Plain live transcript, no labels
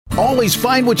Always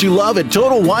find what you love at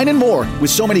Total Wine & More. With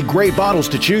so many great bottles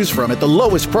to choose from at the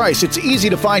lowest price, it's easy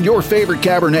to find your favorite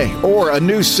Cabernet or a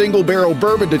new single-barrel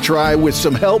bourbon to try with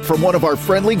some help from one of our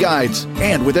friendly guides.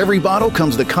 And with every bottle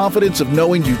comes the confidence of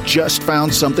knowing you just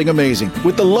found something amazing.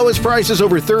 With the lowest prices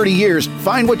over 30 years,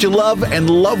 find what you love and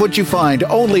love what you find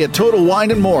only at Total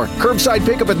Wine & More. Curbside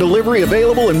pickup and delivery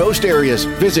available in most areas.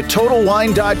 Visit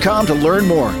TotalWine.com to learn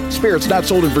more. Spirits not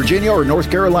sold in Virginia or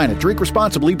North Carolina. Drink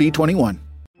responsibly. B21.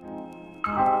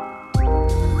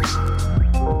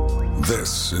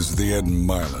 This is the Ed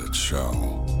Milet Show.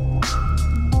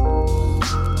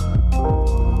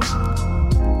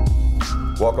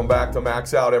 Welcome back to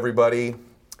Max Out, everybody.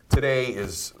 Today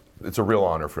it's a real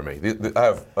honor for me. I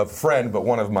have a friend, but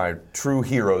one of my true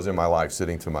heroes in my life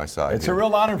sitting to my side. It's a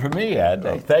real honor for me,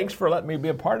 Ed. Thanks for letting me be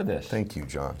a part of this. Thank you,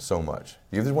 John, so much.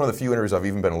 This is one of the few interviews I've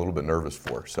even been a little bit nervous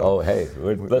for. So. Oh, hey,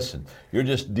 listen, you're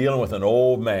just dealing with an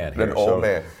old man here. An old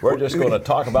man. We're just going to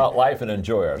talk about life and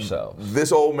enjoy ourselves.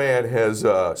 This old man has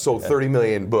sold 30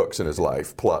 million books in his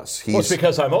life, plus. Well, it's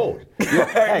because I'm old.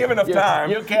 Give enough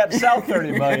time. You can't sell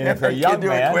 30 million if you're a young man. You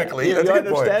can't do it quickly. You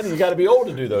understand? You got to be old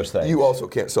to do those things. You also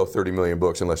can't sell 30 million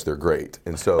books unless they're great.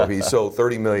 And so he sold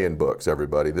 30 million books,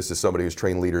 everybody. This is somebody who's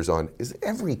trained leaders on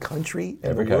every country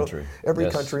in the world.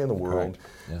 Every country in the world.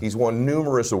 Yeah. He's won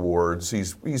numerous awards. He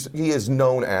is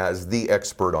known as the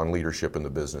expert on leadership in the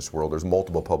business world. There's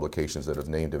multiple publications that have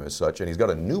named him as such. And he's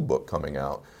got a new book coming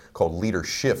out called Leader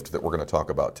Shift that we're going to talk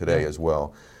about today as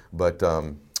well. But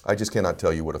I just cannot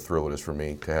tell you what a thrill it is for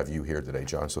me to have you here today,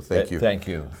 John. So thank you. Thank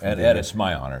you. And Ed, it's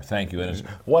my honor. Thank you. And it's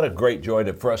what a great joy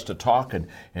for us to talk and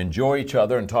enjoy each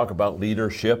other and talk about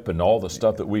leadership and all the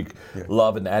stuff that we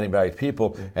love and adding value to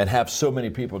people and have so many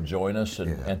people join us.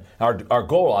 And our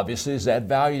goal, obviously, is to add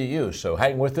value to you. So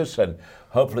hang with us and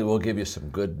hopefully we'll give you some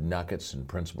good nuggets and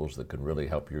principles that can really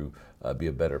help you be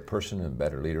a better person and a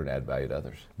better leader and add value to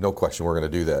others. No question, we're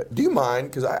going to do that. Do you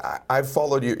mind, because I've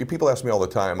followed you, people ask me all the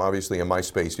time, obviously in my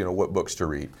space, what books to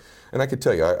read. And I could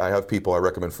tell you, I have people I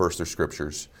recommend first their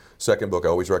scriptures. Second book I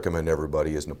always recommend to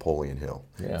everybody is Napoleon Hill,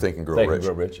 Think and Grow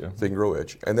Rich. Think and Grow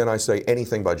Rich. And then I say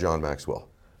anything by John Maxwell.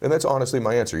 And that's honestly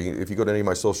my answer. If you go to any of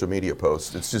my social media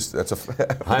posts, it's just,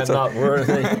 I'm not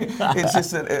worthy.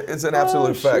 it's an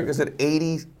absolute fact. Is it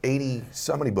 80,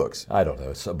 so many books? I don't know.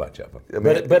 It's so much of them.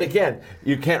 But again,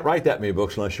 you can't write that many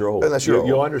books unless you're old.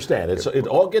 You'll understand.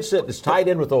 It's tied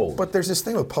in with old. But there's this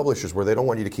thing with publishers where they don't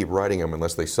want you to keep writing them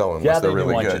unless they sell them, unless they're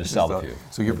really good. They want you to sell them.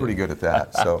 So you're pretty good at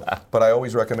that. But I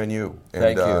always recommend you.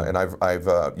 Thank you. And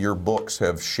I've your books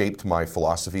have shaped my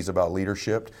philosophies about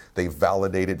leadership. They've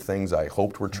validated things I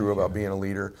hoped were true about being a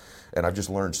leader, and I've just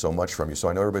learned so much from you. So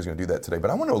I know everybody's going to do that today, but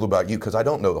I want to know a little about you because I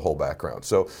don't know the whole background.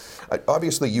 So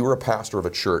obviously you were a pastor of a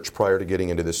church prior to getting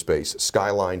into this space,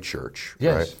 Skyline Church,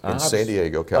 right? In San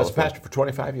Diego, California. I was a pastor for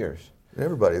 25 years.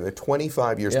 Everybody, they're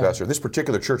 25 years pastor. This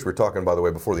particular church we're talking, by the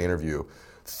way, before the interview,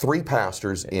 3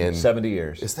 pastors in 70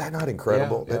 years. Is that not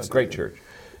incredible? That's a great church.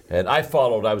 And I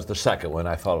was the second one.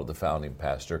 I followed the founding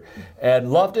pastor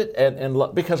and loved it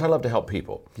because I love to help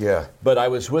people. Yeah. But I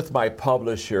was with my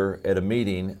publisher at a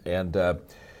meeting and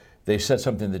they said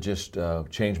something that just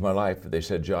changed my life. They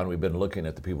said, John, we've been looking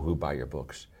at the people who buy your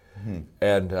books.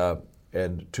 And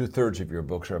 2/3 of your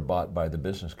books are bought by the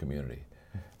business community.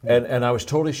 And I was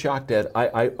totally shocked at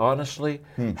I honestly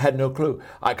had no clue.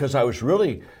 Because I was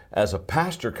really, as a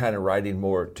pastor, kind of writing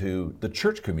more to the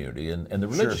church community and the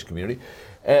religious community.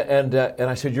 And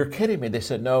I said, you're kidding me. They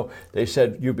said, no. They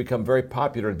said, you've become very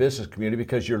popular in the business community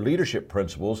because your leadership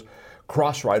principles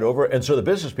cross right over. And so the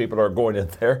business people are going in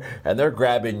there and they're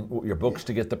grabbing your books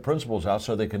to get the principles out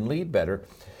so they can lead better.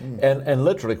 And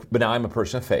literally, but now I'm a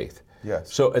person of faith.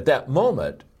 Yes. So at that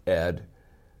moment, Ed,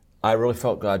 I really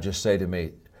felt God just say to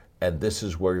me, and this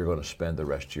is where you're going to spend the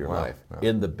rest of your life,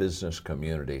 in the business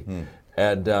community.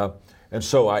 And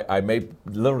so I made,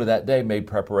 literally that day, made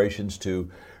preparations to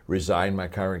resign my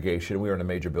congregation. We were in a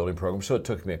major building program, so it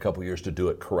took me a couple years to do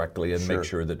it correctly and make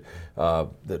sure that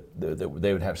that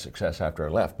they would have success after I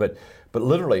left. But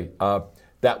literally,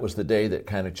 that was the day that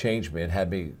kind of changed me and had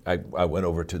me. I went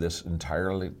over to this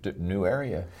entirely new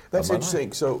area. That's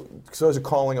interesting. So there's a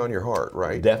calling on your heart,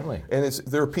 right? Definitely. And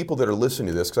there are people that are listening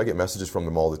to this because I get messages from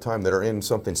them all the time that are in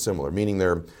something similar, meaning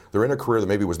they're in a career that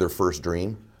maybe was their first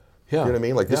dream. Yeah. You know what I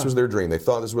mean? Like this was their dream. They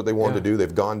thought this is what they wanted to do.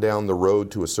 They've gone down the road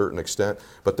to a certain extent,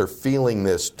 but they're feeling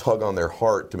this tug on their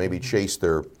heart to maybe chase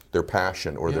their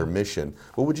passion or their mission.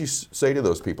 What would you say to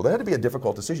those people? That had to be a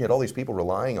difficult decision. You had all these people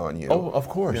relying on you. Oh, of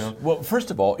course. You know? Well,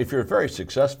 first of all, if you're very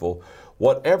successful,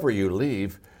 whatever you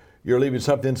leave, you're leaving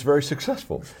something that's very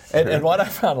successful. And what I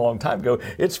found a long time ago,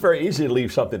 it's very easy to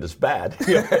leave something that's bad.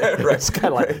 It's kind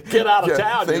of like, get out of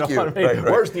town. Thank you. What I mean? Right.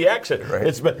 Where's the exit?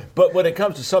 Right. But when it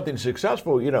comes to something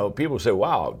successful, people say,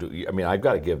 wow, I've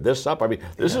got to give this up.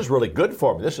 This is really good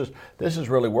for me. This is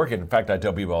really working. In fact, I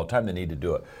tell people all the time they need to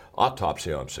do an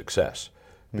autopsy on success.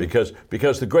 Because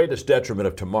the greatest detriment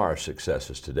of tomorrow's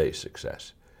success is today's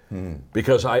success.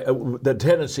 Because the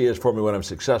tendency is for me when I'm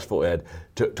successful, Ed,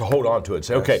 to hold on to it and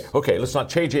say, okay, let's not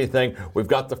change anything. We've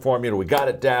got the formula, we got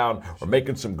it down. We're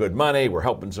making some good money. We're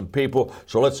helping some people.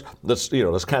 So let's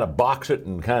kind of box it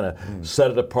and kind of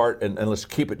set it apart and let's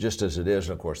keep it just as it is.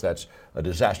 And of course, that's a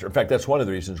disaster. In fact, that's one of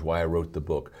the reasons why I wrote the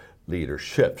book Leader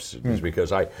Shifts, is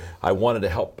because I wanted to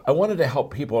help. I wanted to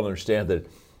help people understand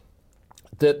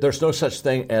that there's no such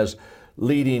thing as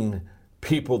leading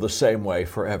people the same way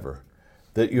forever.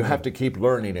 That you have to keep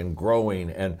learning and growing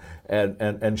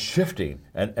and shifting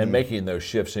and making those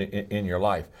shifts in your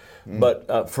life.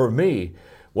 But for me,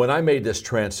 when I made this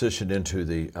transition into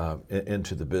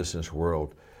the business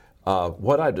world,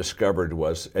 what I discovered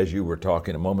was, as you were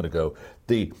talking a moment ago,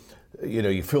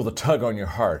 you feel the tug on your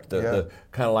heart, the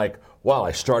kind of like, wow,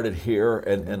 I started here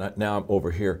and now I'm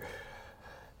over here.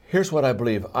 Here's what I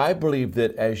believe. I believe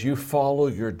that as you follow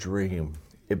your dream,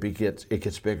 it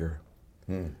gets bigger.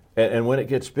 And when it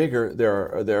gets bigger,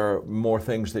 there are more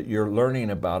things that you're learning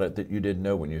about it that you didn't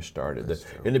know when you started.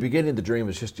 In the beginning, the dream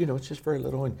is just, it's just very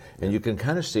little, and you can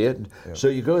kind of see it. So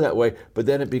you go that way, but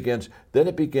then it begins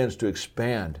to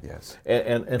expand. Yes.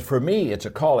 And for me, it's a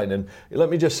calling. And let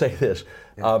me just say this.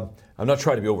 I'm not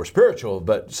trying to be over spiritual,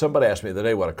 but somebody asked me the other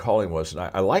day what a calling was, and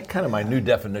I like kind of my new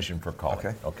definition for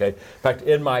calling. Okay. In fact,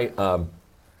 in my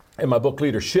book,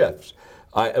 Leader Shifts,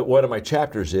 one of my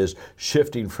chapters is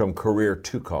shifting from career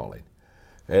to calling,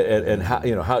 and how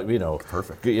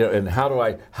perfect. And how do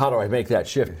I make that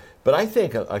shift? But I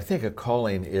think a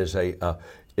calling is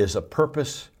a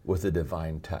purpose with a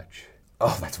divine touch.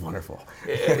 Oh, that's wonderful.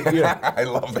 I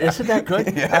love that. Isn't that good?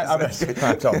 Yes,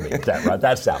 I'm telling me that, right?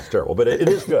 That sounds terrible, but it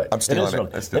is good. I'm stealing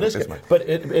it. It is good. But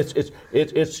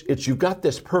it's you've got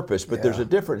this purpose, but there's a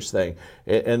difference thing,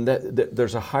 and that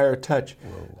there's a higher touch.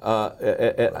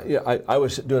 I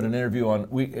was doing an interview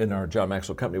in our John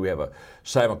Maxwell company. We have a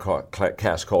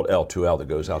simulcast called L2L that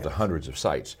goes out to hundreds of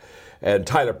sites, and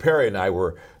Tyler Perry and I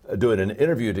were doing an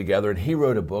interview together, and he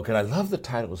wrote a book, and I love the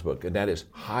title of his book, and that is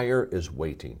Higher is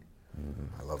Waiting.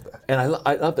 I love that. And I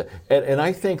love that. And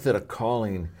I think that a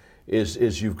calling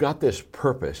is you've got this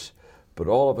purpose, but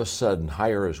all of a sudden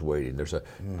higher is waiting. There's a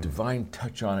divine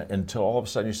touch on it until all of a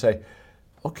sudden you say,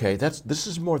 okay, this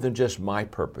is more than just my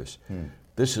purpose.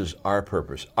 This is our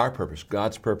purpose,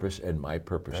 God's purpose and my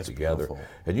purpose together. Beautiful.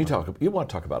 And you want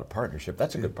to talk about a partnership.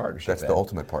 That's a good partnership. That's the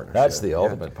ultimate partnership. That's the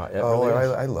ultimate partnership.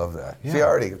 I love that. Yeah.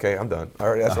 See, I'm done.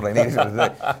 That's what I needed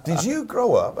today. Did you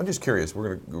grow up? I'm just curious.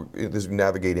 We're going to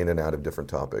navigate in and out of different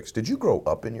topics. Did you grow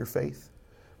up in your faith?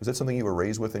 Was that something you were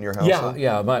raised with in your household?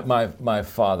 Yeah. My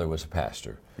father was a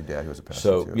pastor. Your dad was a pastor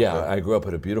too. So, yeah, I grew up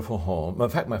in a beautiful home. In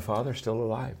fact, my father's still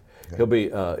alive. Okay. He'll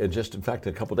be, in fact,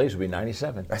 a couple of days, he'll be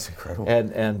 97. That's incredible.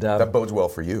 And that bodes well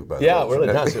for you, by the way. Yeah, it really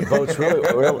does. It bodes really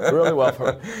well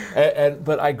for me.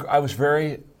 But I was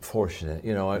very fortunate.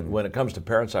 When it comes to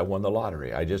parents, I won the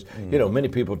lottery. I just, many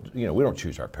people, we don't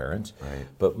choose our parents. Right.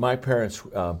 But my parents,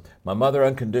 my mother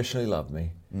unconditionally loved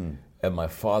me, and my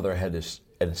father had this,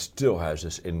 and still has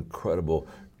this incredible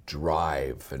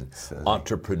drive and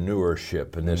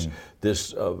entrepreneurship and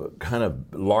this kind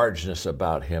of largeness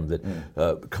about him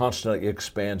that constantly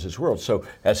expands his world. So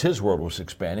as his world was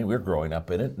expanding, we were growing up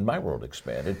in it, and my world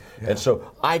expanded. Yeah. And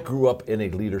so I grew up in a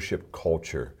leadership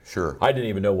culture. Sure. I didn't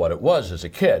even know what it was as a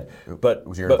kid, but it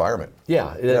was your environment.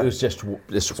 Yeah, it was just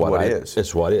what it is.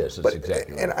 It's what it is. That's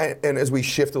exactly right. And as we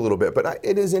shift a little bit, but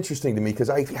it is interesting to me because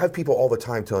I have people all the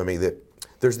time telling me that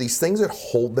there's these things that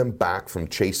hold them back from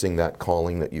chasing that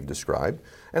calling that you've described.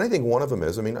 And I think one of them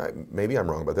is, maybe I'm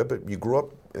wrong about that, but you grew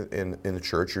up in the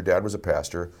church, your dad was a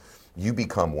pastor, you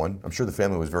become one. I'm sure the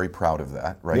family was very proud of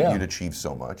that, right? Yeah. You'd achieved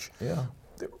so much. Yeah.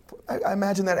 I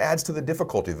imagine that adds to the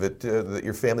difficulty that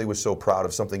your family was so proud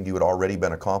of something you had already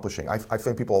been accomplishing. I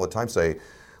find people all the time say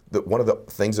that one of the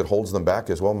things that holds them back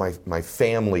is, well, my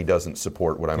family doesn't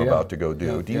support what I'm about to go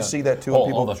do. Do you see that too?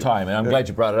 All the time, and I'm glad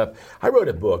you brought it up. I wrote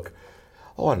a book,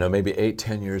 maybe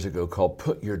 8-10 years ago, called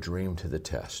 "Put Your Dream to the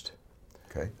Test."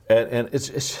 Okay. And it's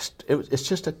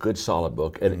just a good, solid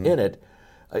book. And in it,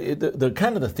 the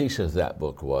kind of the thesis of that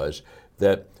book was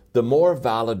that the more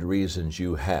valid reasons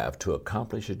you have to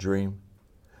accomplish a dream,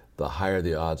 the higher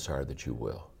the odds are that you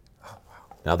will. Oh,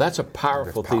 wow. Now that's a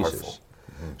powerful thesis.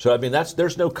 So I mean,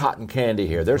 there's no cotton candy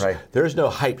here. There's no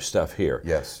hype stuff here.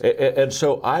 Yes. And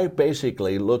so I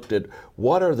basically looked at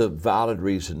what are the valid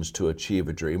reasons to achieve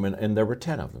a dream, and there were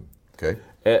 10 of them. Okay.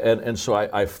 And so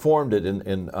I formed it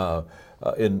in a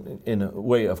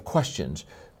way of questions.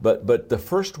 But the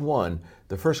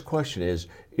first question is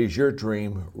your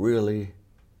dream really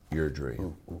your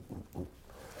dream?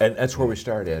 And that's where we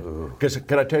start, Ed. Because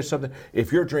can I tell you something?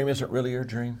 If your dream isn't really your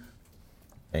dream,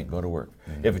 ain't going to work.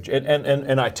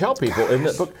 And I tell people in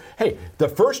the book, hey, the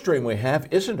first dream we have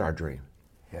isn't our dream.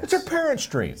 Yes. It's our parents'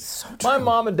 dream. So my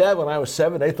mom and dad, when I was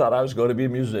 7, they thought I was going to be a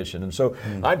musician. And so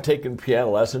I'd taken piano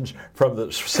lessons from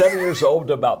the 7 years old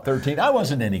to about 13. I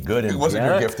wasn't any good at piano. It wasn't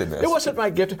your giftedness. It wasn't my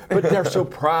gift, but they're so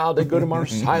proud. They go to my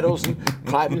recitals and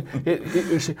clap.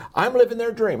 You see, I'm living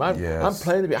their dream. I'm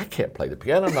playing the piano. I can't play the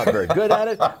piano. I'm not very good at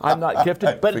it. I'm not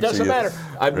gifted, but it doesn't matter.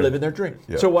 I'm living their dream.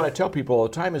 Yeah. So what I tell people all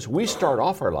the time is we start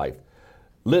off our life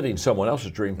living someone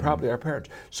else's dream, probably our parents.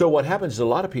 So what happens is a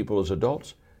lot of people as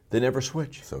adults, they never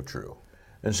switch. So true.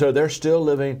 And so they're still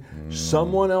living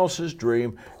someone else's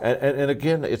dream. And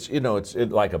again, it's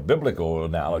like a biblical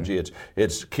analogy.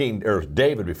 It's King, or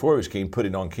David before he was king,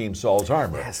 putting on King Saul's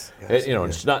armor. Yes.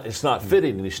 It's not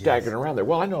fitting, and he's staggering around there.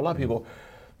 Well, I know a lot of people,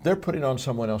 they're putting on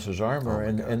someone else's armor,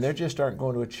 and they just aren't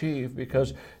going to achieve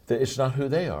because it's not who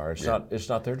they are. It's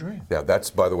not their dream. Yeah, that's,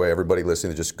 by the way, everybody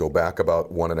listening, just go back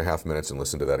about 1.5 minutes and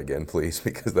listen to that again, please,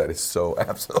 because that is so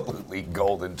absolutely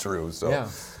golden true.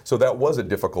 So that was a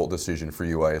difficult decision for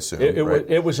you, I assume.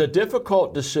 It was a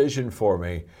difficult decision for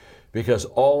me because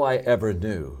all I ever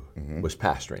knew was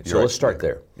pastoring. So let's start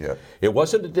there. Yeah. It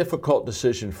wasn't a difficult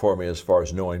decision for me as far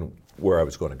as knowing where I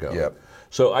was going to go. Yeah.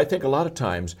 So I think a lot of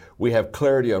times we have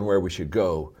clarity on where we should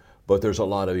go, but there's a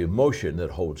lot of emotion that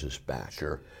holds us back.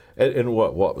 Sure. And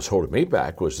what was holding me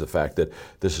back was the fact that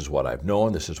this is what I've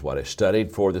known, this is what I studied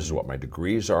for, this is what my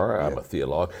degrees are, I'm a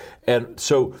theologue. And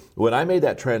so when I made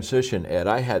that transition, Ed,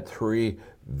 I had 3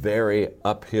 very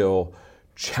uphill,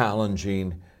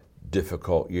 challenging,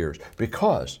 difficult years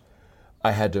because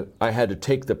I had to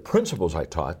take the principles I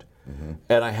taught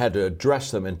and I had to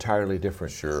address them entirely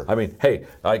different. Sure. I mean, hey,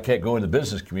 I can't go in the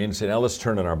business community and say, now let's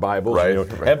turn in our Bibles. Right.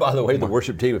 And by the way, the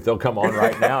worship team, if they'll come on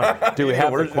right now, do we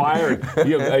have the choir?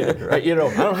 I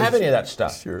don't have any of that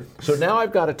stuff. Sure. So now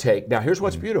I've got to take, now here's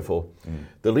what's beautiful.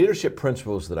 The leadership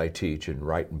principles that I teach and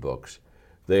write in books,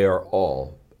 they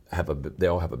all have a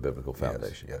biblical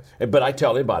foundation. Yes. But I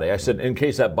tell anybody, I said, in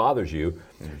case that bothers you,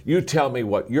 you tell me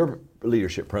what your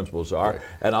leadership principles are,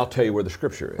 and I'll tell you where the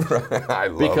Scripture is. I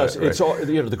love because it. It's all,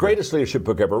 the greatest leadership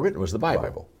book ever written was the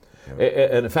Bible. Yeah.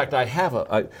 And in fact, I have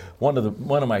one of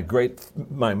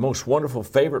my most wonderful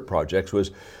favorite projects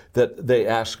was that they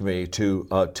asked me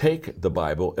to take the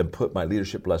Bible and put my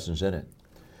leadership lessons in it.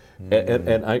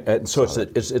 And so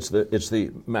it's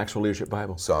the Maxwell Leadership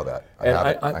Bible. Saw that.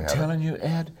 I'm telling you,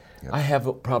 Ed, I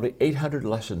have probably 800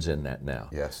 lessons in that now.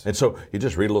 Yes. And so you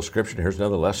just read a little scripture, and here's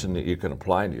another lesson that you can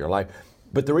apply into your life.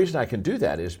 But the reason I can do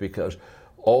that is because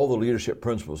all the leadership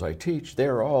principles I teach,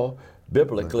 they're all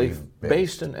biblically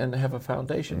based and have a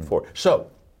foundation for it. So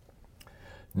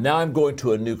now I'm going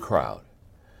to a new crowd.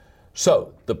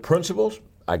 So the principles,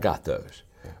 I got those.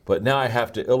 But now I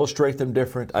have to illustrate them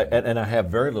different, and I have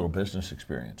very little business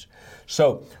experience.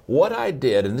 So what I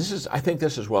did, and I think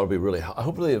this is what will be really,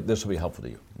 hopefully this will be helpful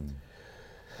to you.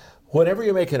 Whenever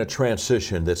you're making a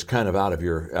transition that's kind of out of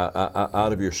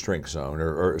your strength zone,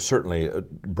 or certainly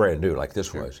brand new like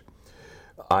this was,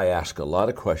 I ask a lot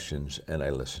of questions and I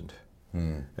listened.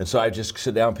 And so I just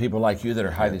sit down with people like you that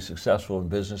are highly successful in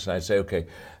business, and I say, okay,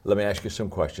 let me ask you some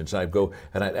questions. And I'd go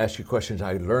and I'd ask you questions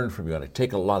I learned from you, and I'd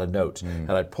take a lot of notes,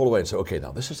 and I'd pull away and say, okay,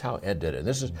 now this is how Ed did it, and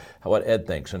this is what Ed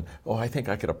thinks, and I think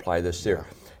I could apply this there.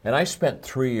 And I spent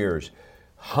 3 years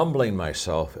humbling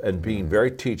myself and being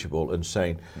very teachable and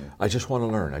saying, I just want to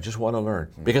learn, I just want to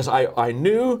learn. Because I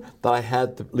knew that I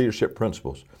had the leadership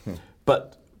principles,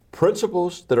 but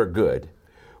principles that are good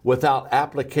without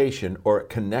application or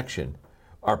connection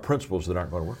are principles that aren't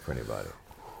going to work for anybody.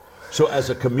 So as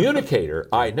a communicator,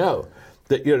 I know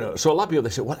that, so a lot of people,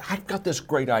 they say, well, I've got this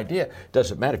great idea. It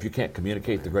doesn't matter if you can't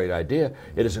communicate the great idea,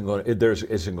 it isn't going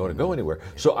to go anywhere.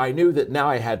 So I knew that now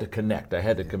I had to connect, I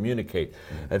had to communicate.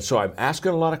 And so I'm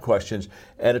asking a lot of questions,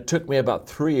 and it took me about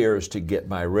 3 years to get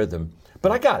my rhythm.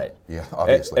 But I got it. Yeah,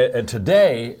 obviously. And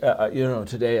today,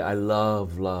 today I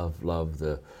love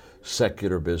the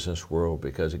secular business world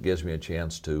because it gives me a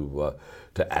chance to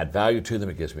to add value to them.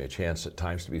 It gives me a chance at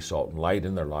times to be salt and light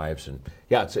in their lives. And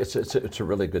yeah, it's a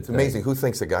really good thing. Amazing. Who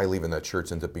thinks the guy leaving that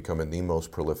church ends up becoming the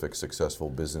most prolific, successful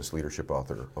business leadership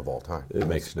author of all time? It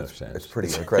makes no sense. It's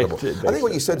pretty incredible. I think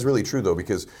what you said is really true, though,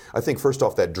 because I think, first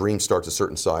off, that dream starts a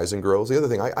certain size and grows. The other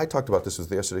thing, I talked about this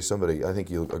with yesterday, somebody, I think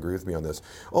you'll agree with me on this.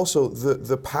 Also,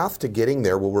 the path to getting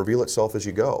there will reveal itself as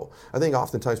you go. I think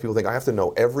oftentimes people think, I have to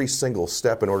know every single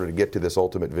step in order to get to this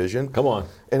ultimate vision. Come on.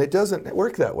 And it doesn't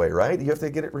work that way, right? You have to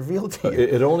get it revealed to you.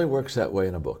 It only works that way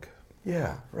in a book.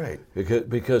 Yeah, right.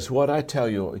 Because what I tell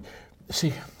you,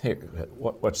 see, here,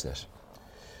 what's this?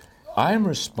 I am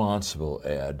responsible,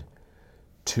 Ed,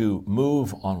 to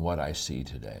move on what I see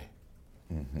today.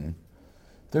 Mm-hmm.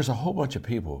 There's a whole bunch of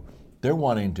people, they're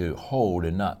wanting to hold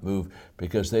and not move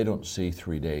because they don't see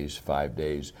 3 days, 5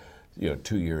 days,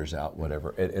 2 years out,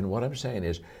 whatever. And what I'm saying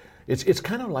is, it's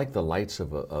kind of like the lights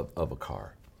of a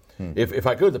car. If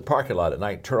I go to the parking lot at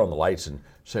night, turn on the lights and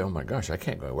say, oh my gosh, I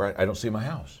can't go anywhere, I don't see my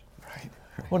house. Right.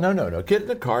 Well, no. Get in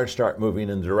the car and start moving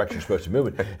in the direction you're supposed to move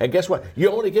in. And guess what?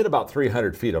 You only get about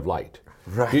 300 feet of light.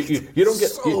 Right. You don't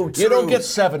get you don't get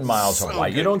 7 miles of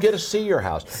light. You don't get to see your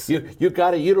house. You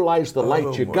got to utilize the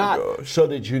light you got so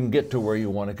that you can get to where you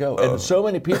want to go. And so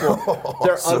many people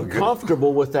they're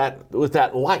uncomfortable with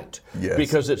that light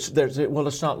because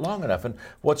it's not long enough. And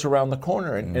what's around the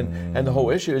corner? And the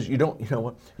whole issue is you don't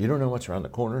know what's around the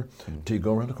corner until you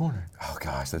go around the corner. Oh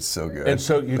gosh, that's so good. And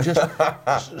so you just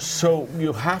so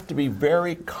you have to be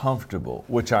very comfortable,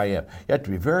 which I am. You have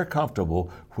to be very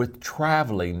comfortable with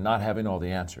traveling, not having all the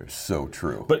answers. So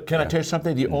true. But can I tell you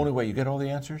something? The only way you get all the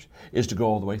answers is to go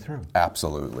all the way through.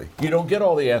 Absolutely. You don't get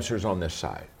all the answers on this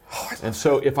side. And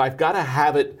so if I've got to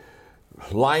have it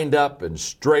lined up and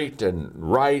straight and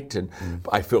right, and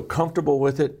I feel comfortable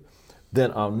with it,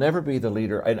 then I'll never be the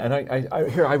leader. And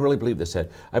I really believe this,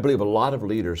 Ed. I believe a lot of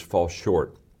leaders fall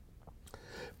short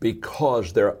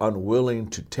because they're unwilling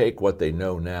to take what they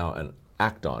know now and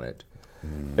act on it.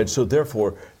 And so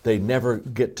therefore, they never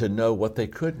get to know what they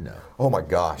could know. Oh my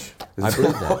gosh. I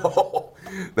believe that.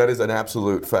 That is an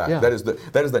absolute fact. Yeah. That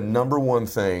is the number one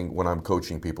thing when I'm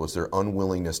coaching people is their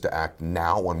unwillingness to act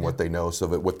now on what they know so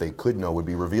that what they could know would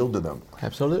be revealed to them.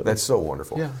 Absolutely. That's so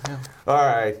wonderful. Yeah. All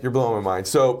right, you're blowing my mind.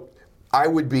 So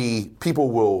people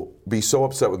will be so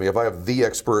upset with me if I have the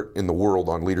expert in the world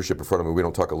on leadership in front of me. We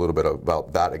don't talk a little bit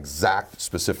about that exact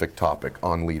specific topic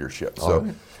on leadership.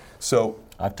 So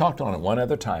I've talked on it one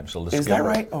other time, so let's Is that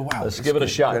right? Oh, wow. Let's give it a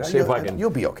shot. See if I can.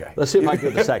 You'll be okay. Let's see if I can do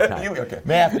it the second time. You'll be okay.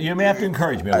 You may have to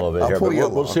encourage me a little bit here, pull but you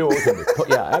we'll see what we can do.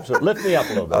 Yeah, absolutely. Lift me up a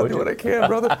little bit. I'll do what I can,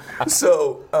 brother.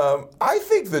 So I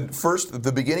think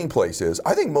the beginning place is,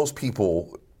 I think most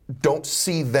people don't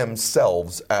see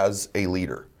themselves as a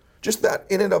leader. Just that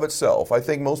in and of itself, I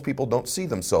think most people don't see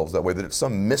themselves that way, that it's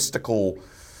some mystical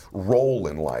role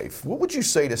in life. What would you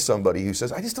say to somebody who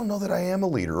says, I just don't know that I am a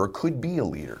leader or could be a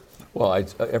leader? Well,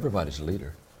 everybody's a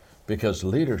leader because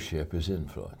leadership is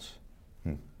influence.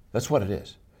 That's what it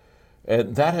is.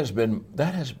 And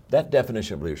that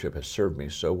definition of leadership has served me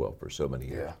so well for so many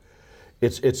years. Yeah.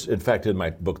 It's in fact in my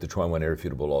book, The 21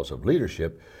 Irrefutable Laws of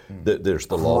Leadership, there's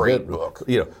the law. Great book.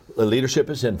 Leadership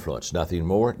is influence, nothing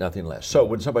more, nothing less. So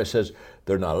when somebody says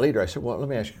they're not a leader, I said, well, let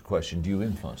me ask you a question. Do you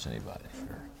influence anybody?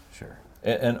 Sure.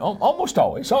 And almost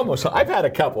always, I've had a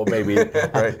couple maybe,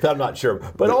 that I'm not sure,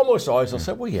 but almost always I'll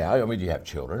say, well, yeah, I mean, you have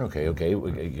children, okay,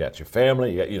 you got your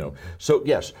family, So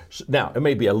yes, now it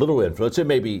may be a little influence, it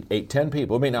may be 8, 10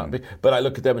 people, it may not be, but I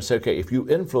look at them and say, okay, if you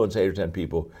influence 8 or 10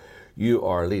 people, you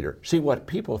are a leader. See, what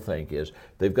people think is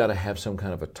they've got to have some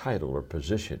kind of a title or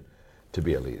position to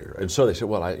be a leader. And so they say,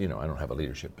 well, I don't have a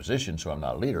leadership position, so I'm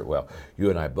not a leader. Well,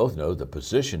 you and I both know the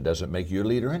position doesn't make you a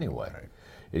leader anyway. Right.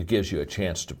 It gives you a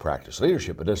chance to practice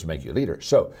leadership, but it doesn't make you a leader.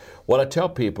 So what I tell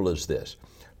people is this: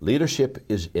 leadership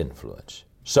is influence.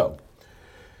 So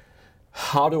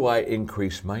how do I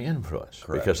increase my influence?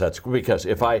 Correct. Because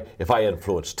if I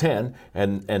influence 10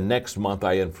 and next month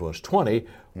I influence 20,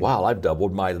 wow, I've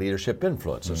doubled my leadership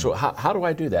influence. And so how do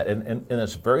I do that? And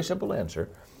it's a very simple answer.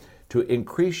 To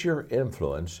increase your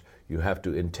influence, you have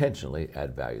to intentionally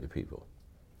add value to people.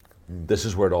 This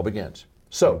is where it all begins.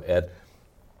 So, Ed,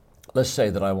 let's say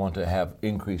that I want to have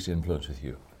increased influence with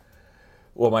you.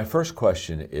 Well, my first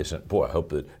question isn't, boy, I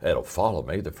hope that it'll follow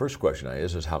me. The first question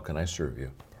is how can I serve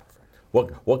you?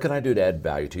 What can I do to add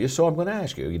value to you? So I'm going to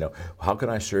ask you, how can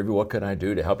I serve you? What can I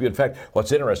do to help you? In fact,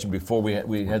 what's interesting, before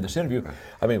we had this interview,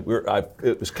 I mean,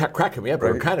 it was cracking me up.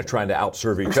 Right. We were kind of trying to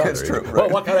outserve each other. That's true. Right. Well,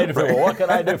 what can I do for you? Well, what can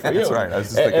I do for you? That's right. I was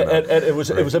just thinking that. And it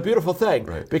was a beautiful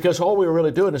thing because all we were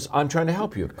really doing is I'm trying to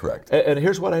help you. Correct. And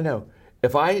here's what I know: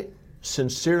 if I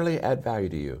sincerely add value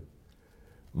to you,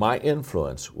 my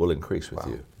influence will increase with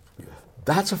you.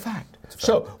 That's a fact.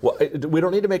 So we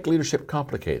don't need to make leadership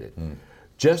complicated.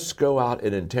 Just go out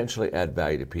and intentionally add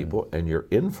value to people, and your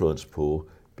influence pool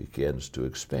begins to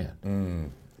expand.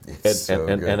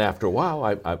 And after a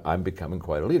while, I'm becoming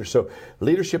quite a leader. So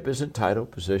leadership isn't title,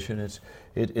 position.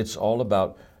 It's all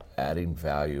about adding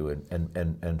value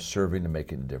and serving and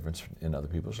making a difference in other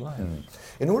people's lives.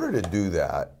 In order to do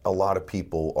that, a lot of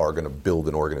people are going to build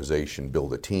an organization,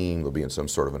 build a team. They'll be in some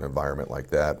sort of an environment like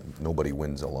that. Nobody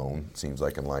wins alone, it seems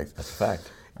like in life. That's a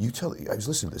fact. I was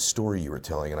listening to the story you were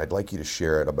telling, and I'd like you to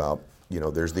share it about,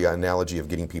 there's the analogy of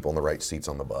getting people in the right seats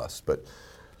on the bus, but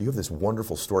you have this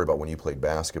wonderful story about when you played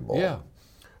basketball. Yeah.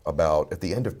 About at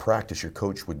the end of practice, your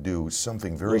coach would do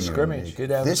something very scrimmage.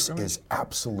 unique. This is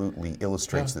absolutely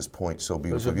illustrates this point so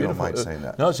beautifully. If you don't mind saying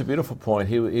that. No, it's a beautiful point.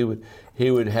 He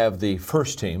would have the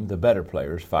first team, the better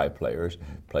players, 5 players,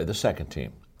 play the second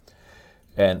team,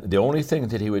 and the only thing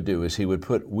that he would do is he would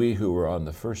put we who were on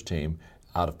the first team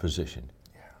out of position.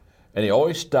 And he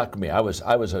always stuck me. I was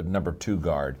a number 2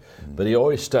 guard, but he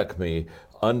always stuck me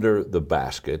under the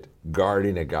basket,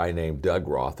 guarding a guy named Doug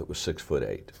Roth that was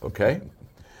 6'8". Okay,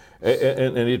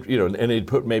 and he'd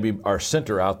put maybe our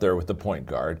center out there with the point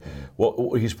guard.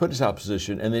 Well, he's put us out of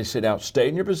position, and they said, "Now stay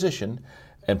in your position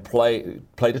and play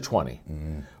to 20."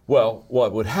 Well,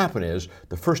 what would happen is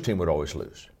the first team would always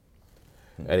lose.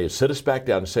 And he'd sit us back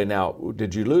down and say, "Now,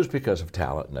 did you lose because of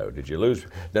talent? No. Did you lose?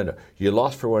 No. You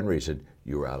lost for one reason.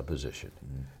 You were out of position."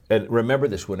 And remember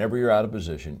this: whenever you're out of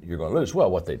position, you're going to lose.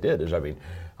 Well, what they did is,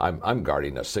 I'm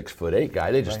guarding a 6'8"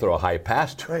 guy. They just throw a high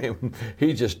pass to him.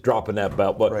 He's just dropping that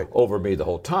belt over me the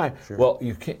whole time. Sure. Well,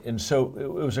 you can't. And so it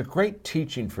was a great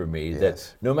teaching for me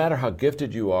that no matter how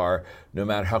gifted you are, no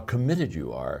matter how committed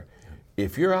you are,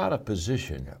 if you're out of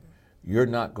position, you're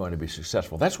not going to be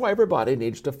successful. That's why everybody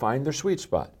needs to find their sweet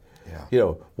spot.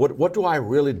 What do I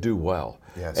really do well?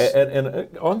 Yes.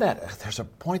 And on that, there's a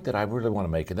point that I really want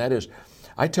to make, and that is,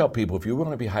 I tell people if you want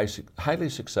to be highly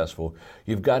successful,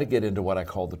 you've got to get into what I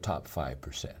call the top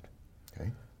 5%.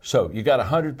 Okay. So you got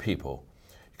 100 people.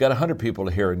 You got 100 people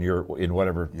here in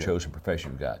whatever chosen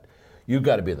profession you've got. You've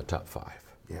got to be in the top 5.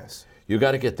 Yes. You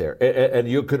got to get there, and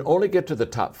you can only get to the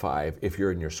top 5 if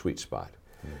you're in your sweet spot.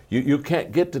 You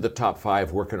can't get to the top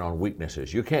 5 working on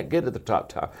weaknesses. You can't get to the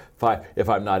top 5 if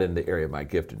I'm not in the area of my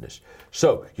giftedness.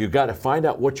 So you've got to find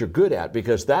out what you're good at,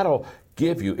 because that'll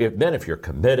give you, if you're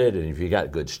committed and if you got a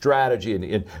good strategy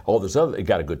and all this other, you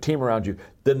got a good team around you,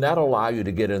 then that'll allow you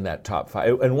to get in that top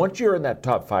 5. And once you're in that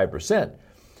top 5%,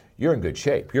 you're in good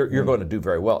shape. You're going to do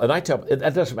very well. And I tell them, it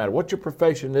doesn't matter what your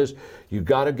profession is, you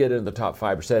got to get in the top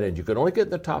 5%, and you can only get in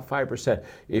the top 5%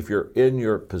 if you're in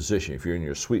your position, if you're in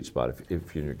your sweet spot,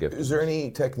 if you're in your gift. Is there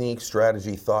any technique,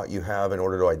 strategy, thought you have in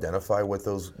order to identify what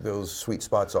those sweet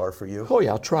spots are for you? Oh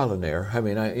yeah, trial and error. I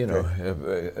mean,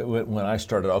 when I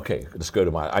started,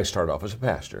 I started off as a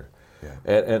pastor,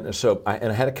 and so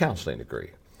I had a counseling degree.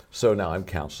 So now I'm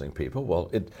counseling people. Well,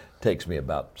 it takes me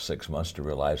about 6 months to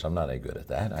realize I'm not any good at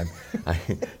that. I'm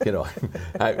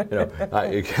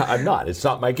not. It's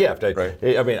not my gift.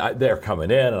 They're coming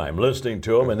in and I'm listening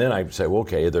to them, and then I say, well,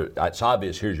 okay, it's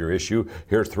obvious. Here's your issue.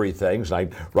 Here's 3 things.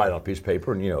 And I write on a piece of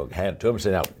paper and hand it to them and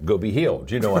say, now go be healed.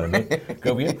 Do you know what I mean?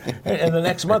 Go be healed. And the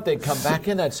next month they'd come back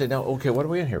in. I'd say, now, okay, what are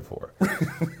we in here for?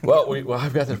 well,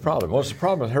 I've got this problem. What's the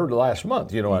problem? I heard last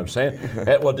month. You know what I'm saying?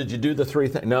 Well, did you do the 3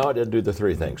 things? No, I didn't do the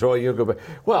 3 things. Oh, you go back.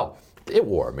 Well, it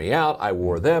wore me out. I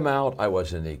wore them out. I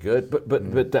wasn't any good,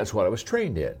 but that's what I was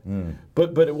trained in.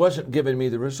 But it wasn't giving me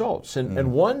the results.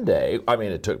 And one day,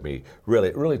 it took me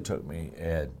it really took me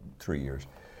 3 years.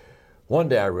 One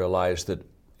day I realized that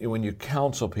when you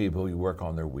counsel people, you work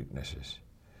on their weaknesses,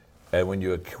 and when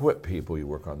you equip people, you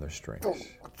work on their strengths. Oh,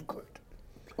 that's good.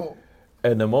 Oh.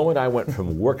 And the moment I went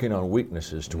from working on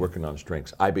weaknesses to working on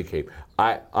strengths, I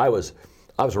was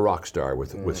a rock star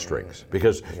with strengths,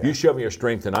 because you show me your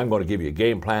strength and I'm going to give you a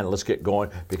game plan and let's get going,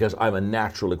 because I'm a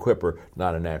natural equipper,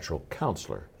 not a natural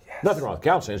counselor. Yes. Nothing wrong with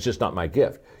counseling, it's just not my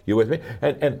gift. You with me?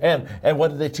 And what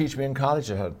did they teach me in college?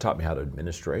 They taught me how to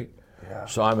administrate. Yeah.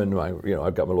 So I'm in my,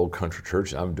 I've got my little country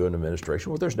church, I'm doing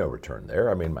administration. Well, there's no return there.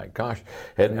 I mean, my gosh.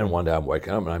 And one day I'm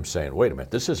waking up and I'm saying, wait a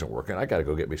minute, this isn't working. I got to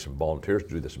go get me some volunteers to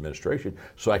do this administration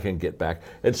so I can get back.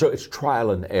 And so it's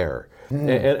trial and error.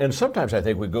 And sometimes I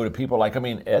think we go to people like,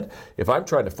 Ed, if I'm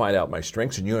trying to find out my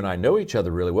strengths and you and I know each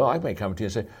other really well, I may come to you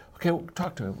and say, okay, well,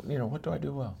 talk to me. What do I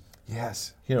do well?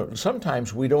 Yes.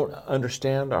 Sometimes we don't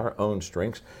understand our own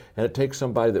strengths, and it takes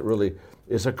somebody that really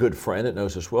is a good friend that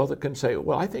knows us well that can say,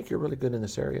 well, I think you're really good in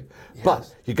this area. Yes.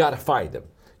 But you got to find them.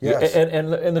 Yes.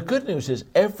 And the good news is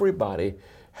everybody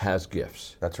has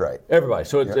gifts. That's right. Everybody.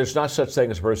 So there's not such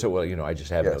thing as a person, well, I just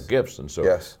have no gifts, and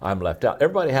so I'm left out.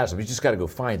 Everybody has them. You just got to go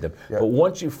find them. But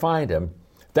once you find them,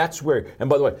 that's where, and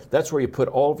by the way, that's where you put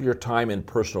all of your time in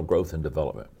personal growth and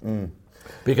development.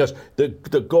 Because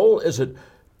the goal isn't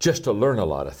just to learn a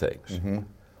lot of things.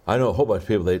 I know a whole bunch of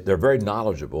people, they're very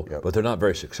knowledgeable, but they're not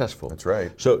very successful. That's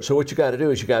right. So what you got to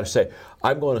do is you got to say,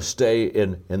 I'm going to stay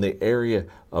in the area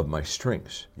of my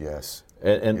strengths. Yes.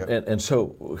 And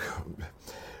so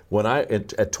when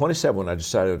at 27, when I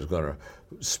decided I was going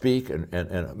to speak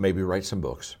and maybe write some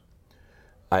books,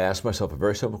 I asked myself a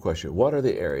very simple question. What are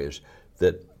the areas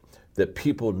that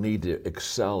people need to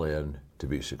excel in to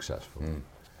be successful?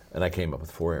 And I came up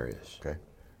with 4 areas. Okay.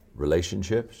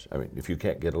 Relationships. I mean, if you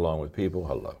can't get along with people,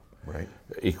 hello. Right.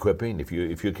 Equipping. If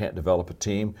you can't develop a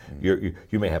team,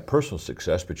 you may have personal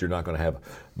success, but you're not going to have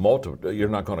You're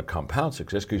not going to compound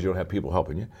success because you don't have people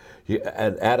helping you.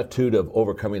 An attitude of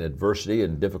overcoming adversity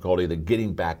and difficulty, the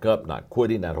getting back up, not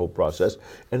quitting, that whole process,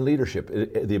 and leadership,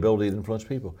 the ability to influence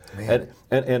people. And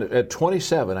at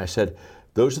 27, I said,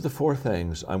 those are the 4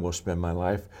 things I'm going to spend my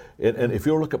life. And if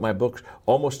you'll look at my books,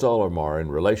 almost all of them are in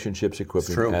relationships,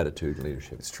 equipping, attitude, and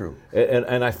leadership. It's true.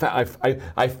 And I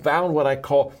found what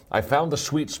I found the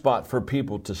sweet spot for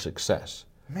people to success.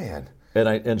 Man.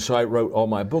 And so I wrote all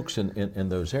my books in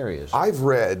those areas. I'm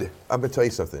going to tell you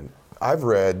something. I've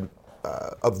read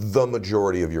of the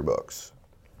majority of your books.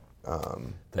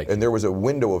 And there was a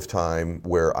window of time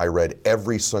where I read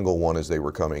every single one as they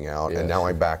were coming out, and now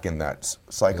I'm back in that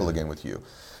cycle again with you.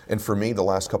 And for me, the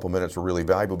last couple minutes were really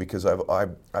valuable because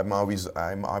I'm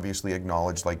obviously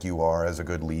acknowledged like you are as a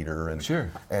good leader,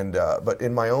 and but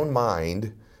in my own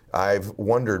mind, I've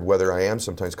wondered whether I am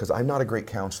sometimes, because I'm not a great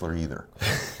counselor either.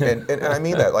 And I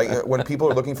mean that, like when people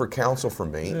are looking for counsel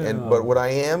from me, but what I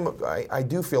am, I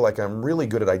do feel like I'm really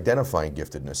good at identifying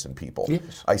giftedness in people.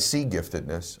 Yes. I see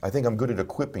giftedness. I think I'm good at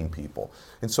equipping people.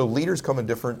 And so leaders come in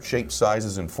different shapes,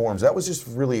 sizes, and forms. That was just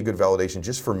really a good validation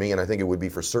just for me, and I think it would be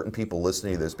for certain people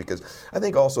listening to this, because I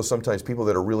think also sometimes people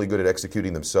that are really good at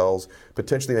executing themselves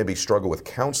potentially maybe struggle with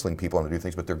counseling people on to do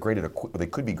things, but they're great at they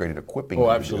could be great at equipping people.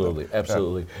 Oh, absolutely,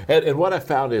 absolutely. And what I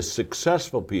found is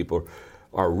successful people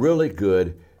are really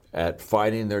good at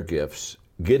finding their gifts,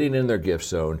 getting in their gift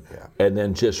zone, and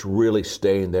then just really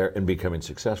staying there and becoming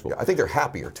successful. Yeah, I think they're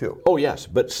happier too. Oh yes,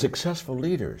 but successful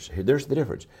leaders, there's the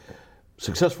difference.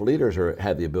 Successful leaders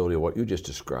have the ability of what you just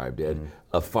described, Ed,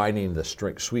 of finding the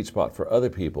sweet spot for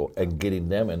other people and getting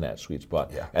them in that sweet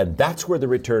spot. Yeah. And that's where the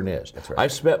return is. That's right. I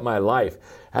spent my life,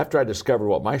 after I discovered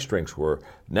what my strengths were,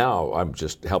 now I'm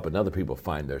just helping other people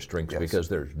find their strengths, because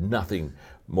there's nothing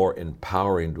more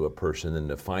empowering to a person than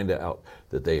to find out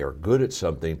that they are good at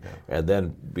something and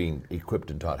then being equipped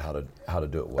and taught how to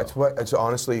do it well. That's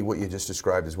honestly what you just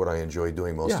described is what I enjoy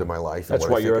doing most of my life. That's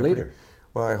why you're a leader.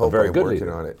 Well, I hope I'm working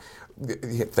on it.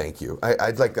 Thank you.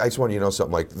 I just want you to know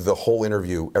something, like the whole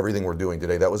interview, everything we're doing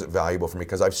today, that was valuable for me,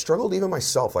 because I've struggled even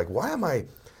myself, like why am I,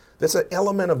 that's an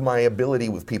element of my ability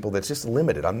with people that's just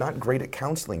limited. I'm not great at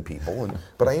counseling people,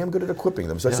 but I am good at equipping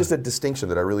them. So it's just a distinction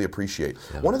that I really appreciate.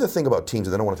 One other thing about teams,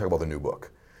 and then I want to talk about the new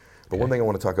book, but one thing I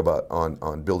want to talk about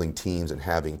on building teams and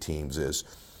having teams is,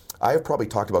 I have probably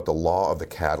talked about the law of the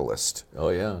catalyst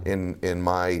in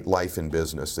my life and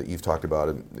business that you've talked about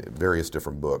in various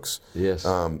different books. Yes.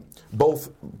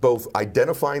 Both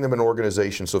identifying them in an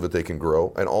organization so that they can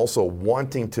grow, and also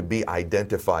wanting to be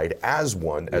identified as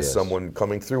one, as someone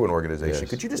coming through an organization.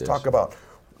 Could you just talk about,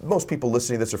 most people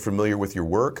listening to this are familiar with your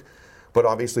work, but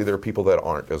obviously there are people that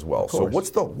aren't as well. So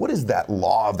what is that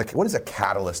law of what is a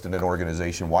catalyst in an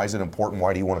organization? Why is it important?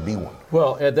 Why do you want to be one?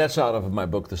 Well, Ed, that's out of my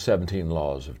book, The 17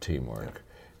 Laws of Teamwork.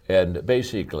 And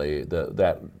basically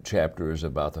that chapter is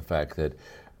about the fact that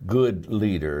good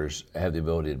leaders have the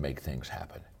ability to make things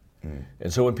happen.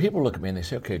 And so when people look at me and they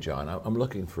say, okay, John, I'm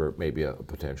looking for maybe a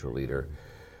potential leader,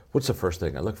 what's the first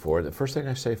thing I look for? The first thing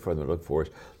I say for them to look for is,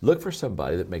 look for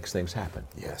somebody that makes things happen.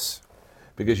 Yes.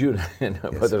 Because but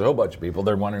there's a whole bunch of people,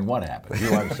 they're wondering what happened.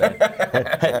 You know what I'm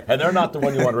saying? And they're not the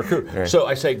one you want to recruit. Right. So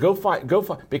I say, go find,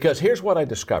 because here's what I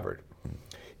discovered.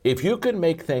 If you can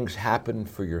make things happen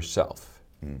for yourself,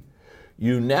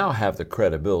 you now have the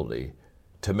credibility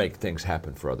to make things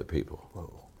happen for other people.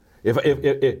 Whoa.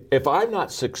 If I'm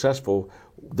not successful,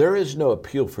 there is no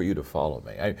appeal for you to follow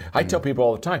me. I tell people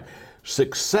all the time,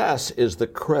 success is the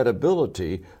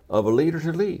credibility of a leader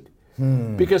to lead.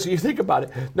 Because you think about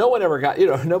it, no one ever got,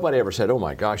 nobody ever said, oh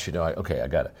my gosh,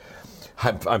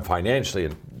 I'm financially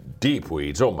in deep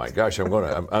weeds. Oh my gosh, I think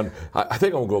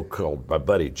I'm going to go call my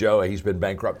buddy Joe. He's been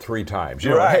bankrupt 3 times.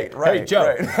 Hey,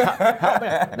 Joe, help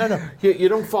me. No, you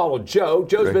don't follow Joe.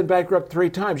 Joe's been bankrupt 3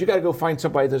 times. You got to go find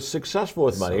somebody that's successful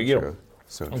with money.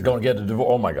 So I'm going to get a divorce.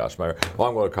 Oh my gosh, well,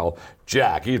 I'm going to call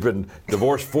Jack. He's been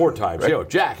divorced 4 times. Right.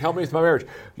 Jack, help me with my marriage.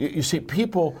 You see,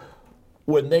 people,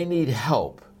 when they need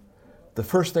help, the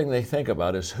first thing they think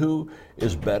about is who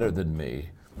is better than me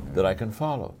that I can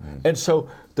follow. And so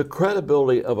the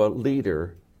credibility of a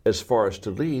leader as far as to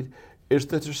lead is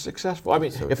that they're successful. I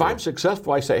mean, if I'm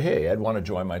successful, I say, hey, I'd want to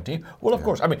join my team. Well, of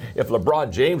course. I mean, if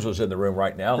LeBron James was in the room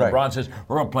right now, LeBron says,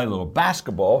 we're going to play a little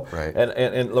basketball,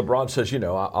 and LeBron says,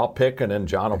 I'll pick, and then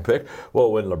John will pick.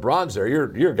 Well, when LeBron's there,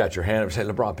 you've got your hand up and say,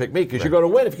 LeBron, pick me, because you're going to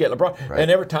win if you get LeBron. And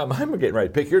every time I'm getting ready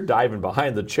to pick, you're diving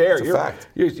behind the chair. It's a fact.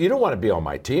 You don't want to be on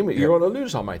my team. You're going to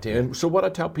lose on my team. And so what I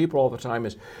tell people all the time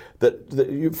is that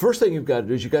the first thing you've got to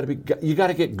do is you got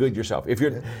to get good yourself. If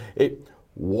you're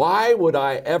why would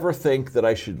I ever think that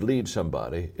I should lead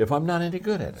somebody if I'm not any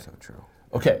good at it? So true.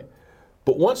 Okay,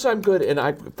 but once I'm good and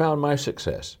I've found my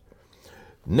success,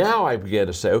 now I began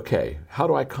to say, okay, how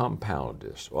do I compound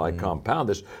this? Well, I compound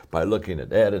this by looking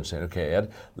at Ed and saying, okay,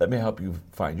 Ed, let me help you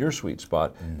find your sweet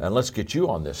spot, and let's get you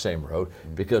on this same road,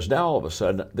 because now all of a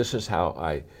sudden, this is how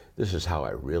I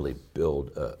really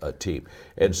build a team.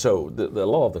 And so the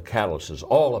law of the catalyst is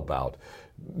all about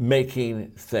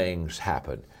making things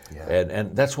happen. Yeah.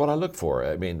 And that's what I look for.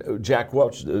 I mean, Jack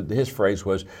Welch, his phrase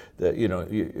was, that,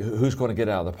 who's going to get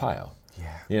out of the pile?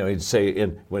 Yeah. He'd say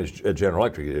when he's at General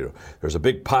Electric, there's a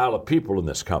big pile of people in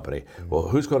this company. Well,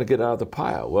 who's going to get out of the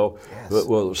pile? Well,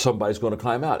 somebody's going to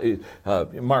climb out.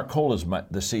 Mark Cole is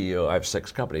the CEO. I have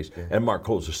 6 companies, and Mark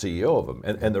Cole's the CEO of them.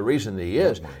 And the reason that he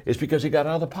is because he got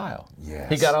out of the pile. Yes.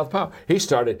 He got out of the pile. He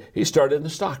started in the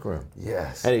stock room.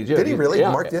 Yes. And did he really?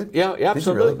 Yeah, Mark did? Yeah,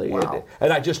 absolutely. Did you really? Wow.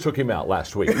 And I just took him out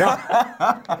last week. No.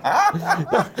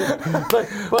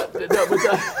 but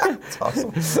That's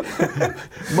awesome.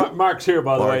 Mark's here,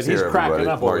 by the way, and he's cracking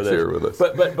up over Mark's this. Here with us.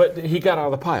 But he got out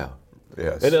of the pile.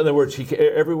 Yes. In other words,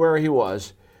 everywhere he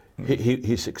was,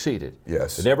 he succeeded.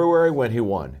 Yes. And everywhere he went, he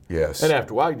won. Yes. And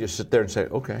after a while, you just sit there and say,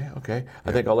 okay,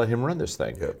 I think I'll let him run this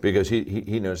thing because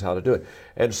he knows how to do it.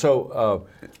 And so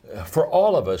for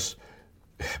all of us,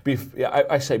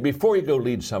 I say, before you go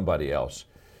lead somebody else,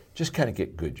 just kind of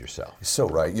get good yourself. So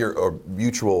right. You're a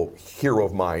mutual hero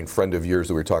of mine, friend of yours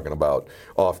that we were talking about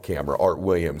off camera, Art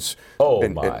Williams. Oh,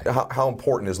 and my. How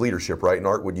important is leadership, right? And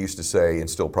Art would used to say, and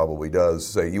still probably does,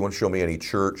 say, you want to show me any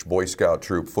church, Boy Scout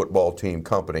troop, football team,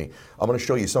 company, I'm going to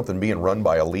show you something being run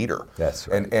by a leader. That's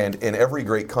right. And in every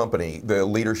great company, the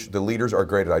leaders are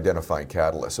great at identifying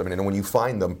catalysts. I mean, and when you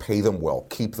find them, pay them well,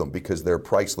 keep them, because they're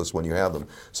priceless when you have them.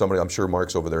 I'm sure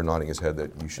Mark's over there nodding his head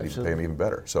that you should even pay him even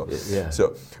better.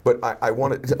 But I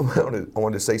wanted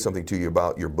to say something to you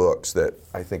about your books that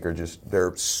I think are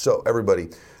they're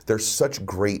such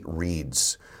great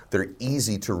reads. They're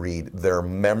easy to read. They're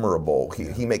memorable.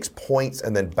 He makes points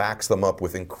and then backs them up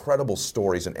with incredible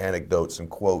stories and anecdotes and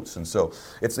quotes. And so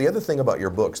it's the other thing about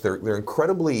your books. They're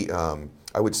incredibly,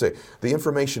 I would say, the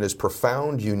information is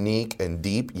profound, unique, and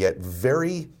deep, yet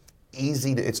very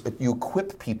easy to, you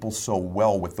equip people so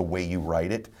well with the way you write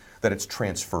it that it's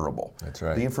transferable. That's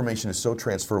right. The information is so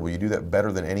transferable. You do that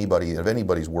better than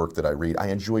anybody's work that I read. I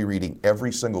enjoy reading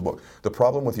every single book. The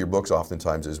problem with your books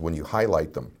oftentimes is when you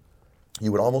highlight them,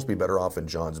 you would almost be better off in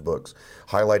John's books,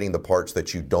 highlighting the parts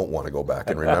that you don't want to go back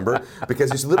and remember,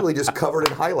 because he's literally just covered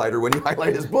in highlighter when you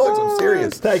highlight his books. I'm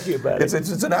serious. Thank you, buddy.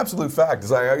 It's an absolute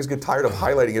fact. I always get tired of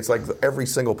highlighting. It's like every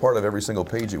single part of every single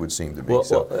page, it would seem to be.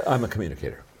 Well, I'm a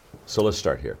communicator. So let's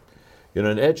start here.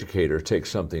 An educator takes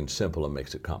something simple and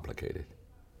makes it complicated.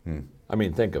 I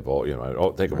mean, think of all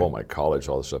all my college,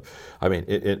 all this stuff. I mean,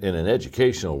 in an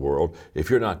educational world, if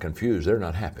you're not confused, they're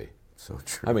not happy. So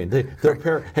true. I mean,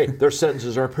 their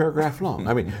sentences are a paragraph long.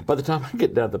 I mean, by the time I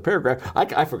get down to the paragraph,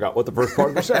 I forgot what the first part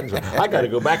of the sentence was. I got to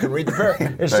go back and read the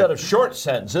paragraph. Instead of short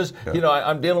sentences,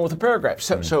 I'm dealing with a paragraph.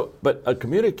 But a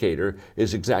communicator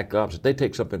is exactly opposite. They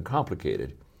take something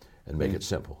complicated and make it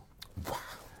simple. Wow.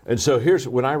 And so here's,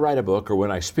 when I write a book or when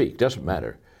I speak, doesn't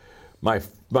matter. My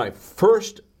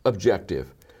first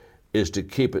objective is to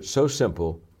keep it so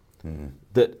simple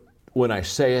that when I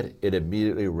say it, it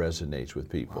immediately resonates with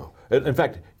people. Wow. In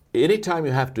fact, anytime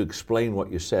you have to explain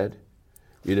what you said,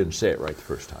 you didn't say it right the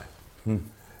first time.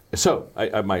 So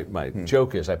my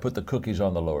joke is I put the cookies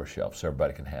on the lower shelf so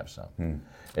everybody can have some.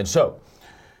 And so,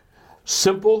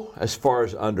 simple as far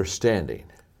as understanding,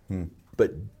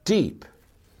 but deep,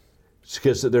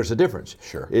 because there's a difference.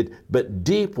 Sure. But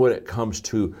deep when it comes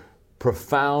to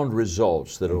profound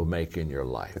results that it will make in your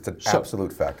life. It's an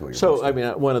absolute fact. I mean,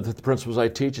 one of the principles I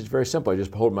teach is very simple. I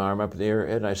just hold my arm up in the air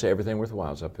and I say everything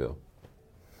worthwhile is uphill.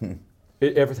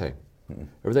 Everything.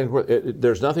 Everything.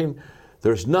 There's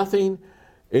nothing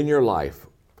in your life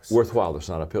worthwhile that's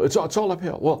not uphill. It's all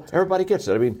uphill. Well, everybody gets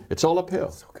it. I mean, it's all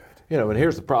uphill. So good. You know, and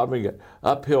here's the problem. You get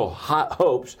uphill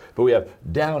hopes, but we have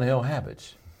downhill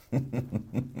habits.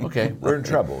 Okay, we're in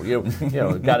trouble. You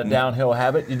know, got a downhill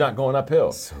habit, you're not going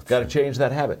uphill. Got to change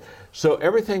that habit. So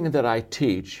everything that I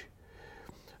teach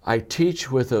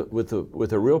with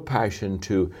a real passion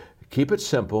to keep it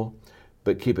simple,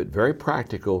 but keep it very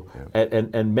practical,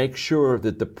 and make sure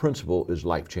that the principle is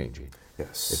life-changing.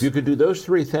 Yes. If you could do those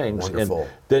three things, wonderful.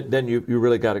 And then you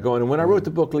really got it going. And when I wrote the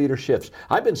book, Leader Shifts,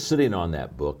 I've been sitting on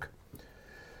that book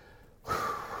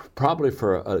probably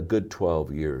for a good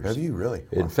 12 years. Have you really?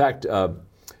 In fact, a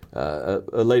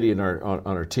lady on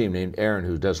our team named Erin,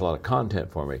 who does a lot of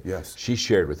content for me, yes, she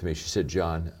shared with me, she said,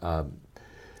 John,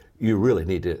 you really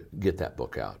need to get that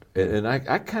book out. And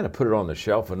I kind of put it on the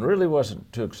shelf and really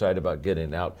wasn't too excited about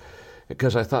getting it out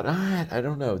because I thought, I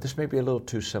don't know, this may be a little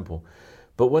too simple.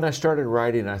 But when I started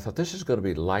writing, I thought this is going to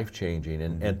be life-changing.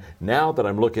 And now that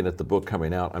I'm looking at the book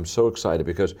coming out, I'm so excited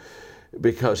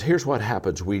because here's what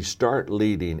happens. We start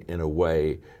leading in a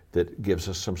way that gives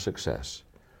us some success.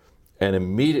 And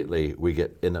immediately we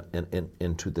get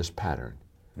into this pattern.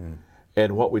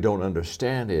 And what we don't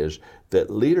understand is that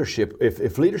leadership,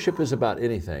 if leadership is about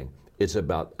anything, it's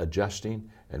about adjusting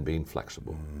and being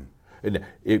flexible. And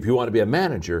if you want to be a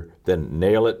manager, then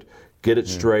nail it, get it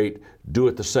straight, do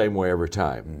it the same way every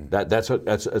time. That's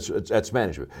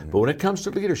management. But when it comes to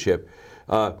leadership,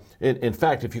 in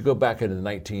fact, if you go back into the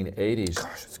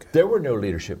 1980s, there were no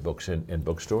leadership books in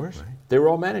bookstores. Right. They were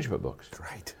all management books.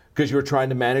 Right. Because you were trying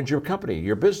to manage your company,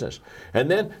 your business.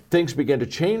 And then things began to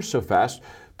change so fast,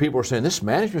 people were saying, this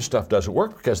management stuff doesn't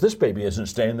work because this baby isn't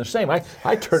staying the same.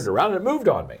 I turned around and it moved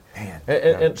on me.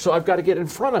 And so I've got to get in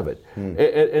front of it.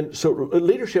 And so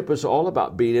leadership is all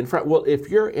about being in front. Well, if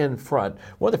you're in front,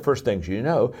 one of the first things you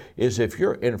know is if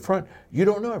you're in front, you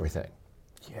don't know everything.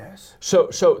 Yes. So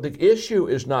the issue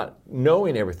is not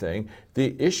knowing everything.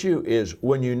 The issue is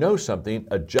when you know something,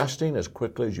 adjusting as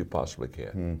quickly as you possibly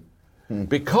can.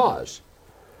 Because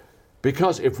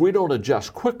if we don't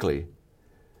adjust quickly,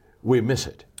 we miss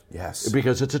it. Yes.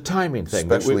 Because it's a timing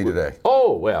thing. Especially today.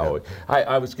 Oh, well,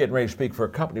 I was getting ready to speak for a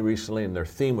company recently, and their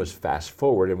theme was fast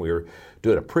forward, and we were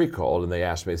doing a pre-call, and they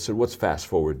asked me, they said, what's fast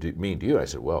forward mean to you? I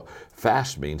said, well,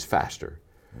 fast means faster.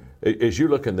 As you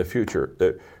look in the future,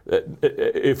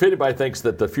 if anybody thinks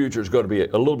that the future is going to be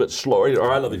a little bit slower, or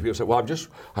I love these people say, well,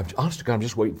 honest to God, I'm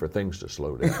just waiting for things to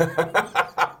slow down.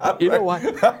 You know what?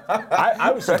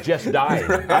 I would suggest dying.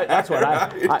 That's what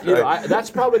that's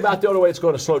probably about the only way it's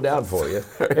going to slow down for you.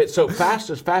 So fast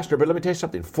is faster, but let me tell you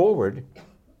something. Forward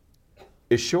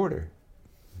is shorter.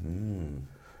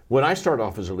 When I started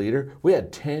off as a leader, we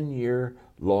had 10-year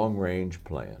long-range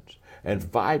plans. And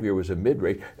 5-year was a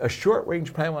mid-range. A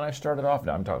short-range plan when I started off,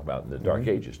 now I'm talking about in the dark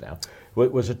ages now,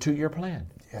 was a 2-year plan.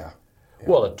 Yeah.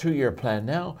 Well, a 2-year plan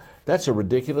now, that's a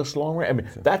ridiculous long range. I mean,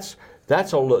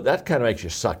 that kind of makes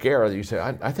you suck air. You say,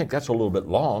 I think that's a little bit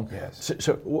long. Yes.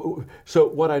 So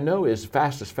what I know is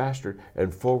fast is faster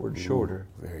and forward shorter.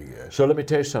 Very good. So let me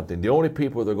tell you something. The only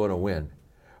people that are going to win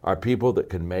are people that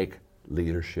can make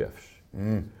leader shifts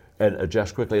and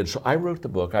adjust quickly. And so I wrote the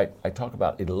book. I talk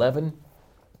about 11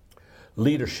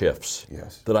 leader shifts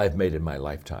that I've made in my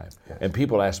lifetime. Yes. And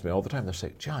people ask me all the time, they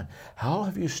say, John, how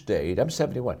have you stayed, I'm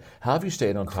 71, how have you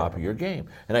stayed on top of your game?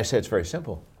 And I say, it's very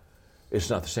simple. It's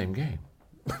not the same game.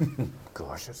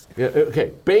 Gosh.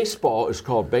 Okay, baseball is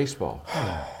called baseball,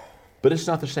 but it's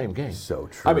not the same game. So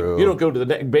true. I mean, you don't go to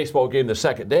the baseball game the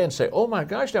second day and say, oh my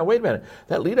gosh, now wait a minute,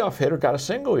 that leadoff hitter got a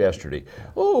single yesterday.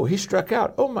 Oh, he struck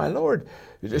out. Oh my Lord.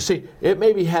 See, it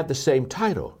maybe had the same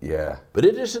title. Yeah. But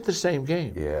it isn't the same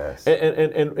game. Yes.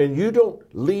 And you don't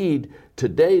lead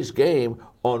today's game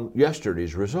on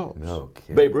yesterday's results. No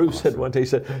kidding. Babe Ruth said one day, he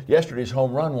said, yesterday's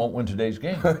home run won't win today's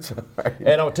game. That's right.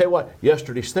 And I'll tell you what,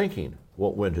 yesterday's thinking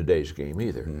won't win today's game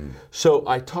either. So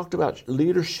I talked about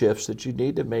leader shifts that you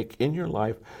need to make in your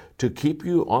life to keep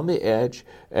you on the edge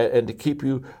and to keep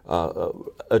you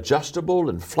adjustable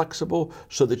and flexible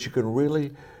so that you can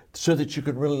really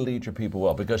lead your people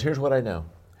well. Because here's what I know.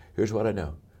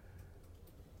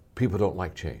 People don't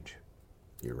like change.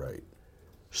 You're right.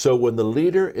 So when the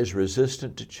leader is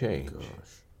resistant to change,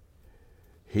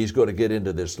 he's going to get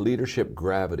into this leadership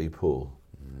gravity pool,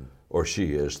 or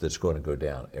she is, that's going to go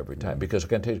down every time. Because I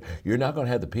can tell you, you're not going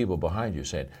to have the people behind you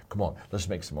saying, come on, let's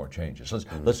make some more changes.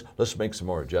 Let's make some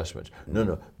more adjustments.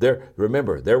 No.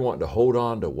 Remember, they're wanting to hold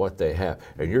on to what they have.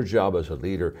 And your job as a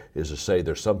leader is to say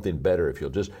there's something better. If you'll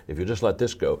just let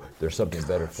this go, there's something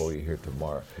better for you here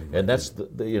tomorrow. And that's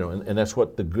and that's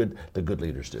what the good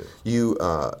leaders do.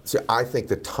 I think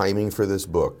the timing for this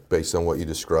book, based on what you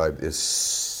described, is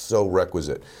so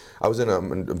requisite. I was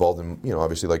involved in,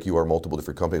 obviously like you are, multiple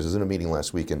different companies. I was in a meeting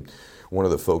last week, and one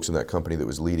of the folks in that company that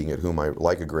was leading it, whom I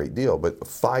like a great deal, but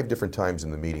 5 different times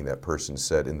in the meeting that person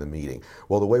said in the meeting,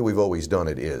 well, the way we've always done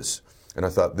it is. And I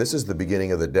thought, this is the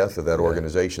beginning of the death of that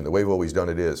organization. The way we've always done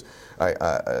it is.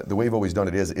 The way we've always done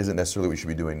it isn't necessarily what we should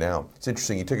be doing now. It's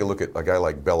interesting, you take a look at a guy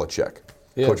like Belichick.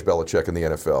 Yeah. Coach Belichick in the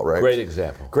NFL, right? Great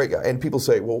example. Great guy. And people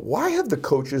say, well, why have the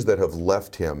coaches that have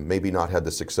left him maybe not had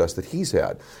the success that he's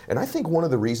had? And I think one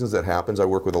of the reasons that happens, I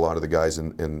work with a lot of the guys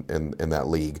in that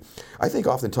league, I think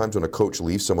oftentimes when a coach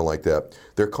leaves someone like that,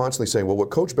 they're constantly saying, well,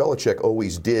 what Coach Belichick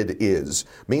always did is.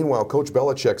 Meanwhile, Coach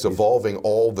Belichick's evolving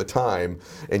all the time,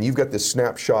 and you've got this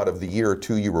snapshot of the year or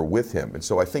two you were with him. And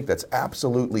so I think that's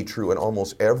absolutely true in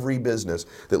almost every business,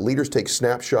 that leaders take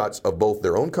snapshots of both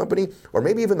their own company or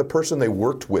maybe even the person they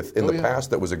worked with in the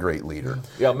past that was a great leader.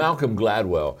 Yeah, Malcolm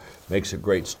Gladwell makes a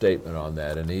great statement on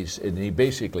that, and he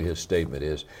basically, his statement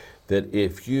is that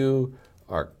if you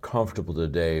are comfortable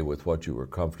today with what you were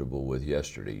comfortable with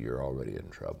yesterday, you're already in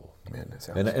trouble. Man, that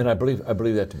sounds and I believe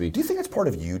that to be. Do you think that's part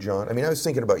of you, John? I mean, I was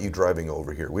thinking about you driving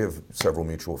over here. We have several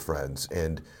mutual friends,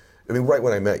 and I mean, right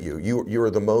when I met you, you were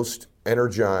the most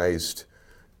energized,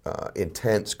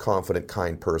 intense, confident,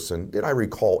 kind person that I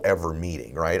recall ever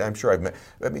meeting, right? I'm sure I've met,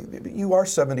 I mean, you are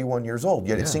 71 years old,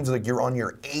 yet it seems like you're on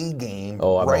your A game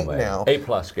right now. A+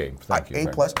 game, thank you.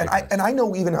 A+, and I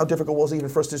know even how difficult it was even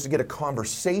for us just to get a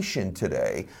conversation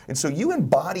today, and so you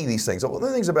embody these things. One of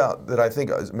the things about that I think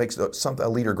makes a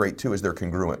leader great too is they're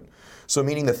congruent. So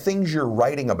meaning the things you're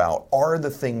writing about are the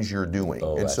things you're doing.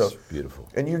 Oh, and that's so beautiful.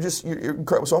 And you're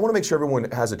incredible. So I want to make sure everyone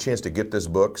has a chance to get this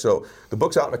book. So the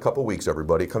book's out in a couple weeks,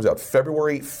 everybody. It comes out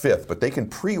February 5th, but they can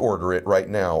pre-order it right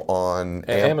now on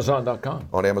Amazon.com.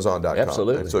 On Amazon.com.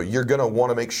 Absolutely. And so you're going to want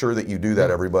to make sure that you do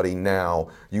that, everybody, now.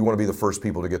 You want to be the first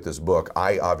people to get this book.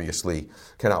 I obviously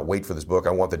cannot wait for this book.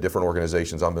 I want the different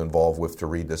organizations I'm involved with to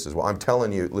read this as well. I'm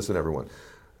telling you, listen, everyone.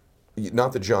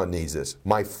 Not that John needs this.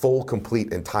 My full,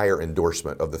 complete, entire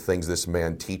endorsement of the things this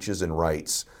man teaches and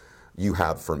writes, you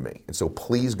have from me. And so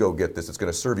please go get this. It's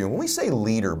going to serve you. And when we say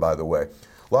leader, by the way,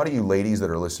 a lot of you ladies that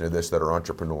are listening to this that are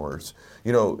entrepreneurs,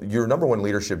 your number one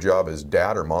leadership job is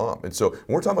dad or mom. And so when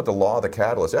we're talking about the law of the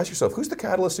catalyst, ask yourself, who's the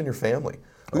catalyst in your family?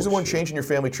 Who's the one changing your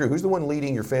family true? Who's the one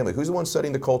leading your family? Who's the one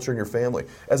setting the culture in your family?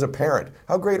 As a parent,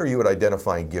 how great are you at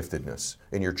identifying giftedness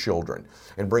in your children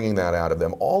and bringing that out of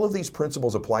them? All of these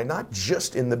principles apply not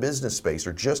just in the business space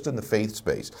or just in the faith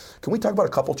space. Can we talk about a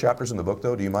couple chapters in the book,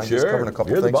 though? Do you mind just covering a couple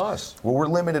things? You're the boss. Well, we're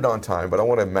limited on time, but I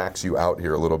want to max you out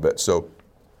here a little bit. So,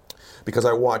 because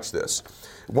I watched this.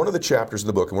 One of the chapters of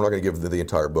the book, and we're not going to give the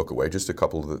entire book away, just a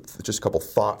couple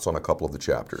thoughts on a couple of the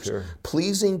chapters. Sure.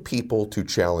 Pleasing people to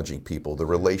challenging people, the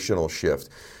relational shift.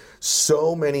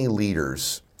 So many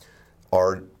leaders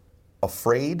are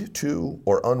afraid to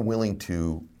or unwilling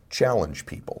to challenge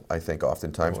people, I think,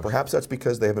 oftentimes. Perhaps that's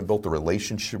because they haven't built the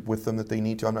relationship with them that they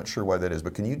need to. I'm not sure why that is,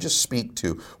 but can you just speak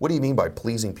to, what do you mean by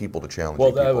pleasing people to challenging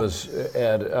people?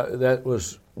 Well, that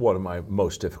was one of my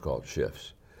most difficult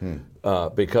shifts.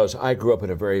 Because I grew up in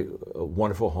a very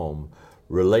wonderful home,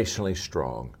 relationally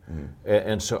strong.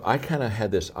 And so I kind of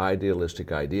had this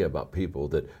idealistic idea about people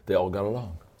that they all got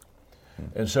along.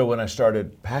 And so when I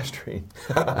started pastoring,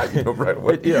 right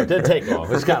away. It didn't take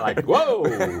long. It's kind of like, whoa,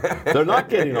 they're not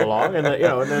getting along, and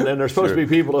and they're supposed to be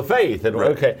people of faith, and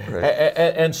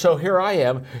and so here I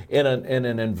am in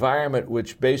an environment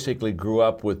which basically grew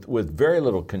up with very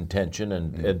little contention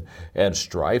and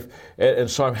strife, and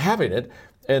so I'm having it.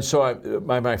 And so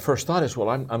my first thought is, well,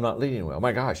 I'm not leading well.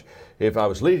 My gosh, if I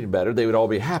was leading better, they would all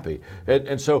be happy.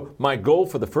 And so my goal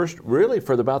for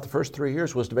about the first 3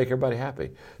 years was to make everybody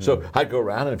happy. So I'd go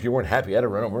around, and if you weren't happy, I'd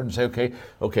run over and say,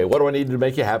 okay, what do I need to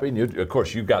make you happy? And of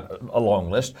course, you've got a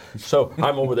long list. So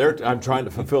I'm over there. I'm trying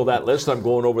to fulfill that list. I'm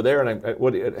going over there, and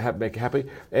what do you have to make you happy?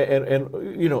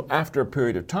 And after a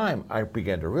period of time, I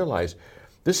began to realize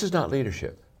this is not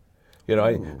leadership.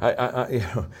 My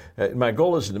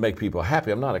goal isn't to make people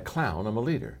happy. I'm not a clown. I'm a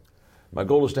leader. My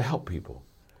goal is to help people.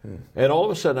 And all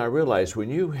of a sudden I realized when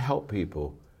you help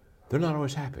people, they're not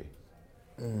always happy.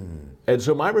 And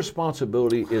so my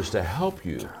responsibility is to help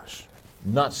you,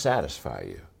 not satisfy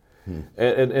you.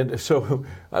 And so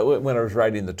when I was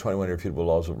writing the 21 Irrefutable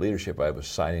Laws of Leadership, I was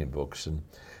signing books and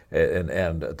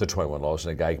the 21 Laws,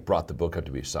 and a guy brought the book up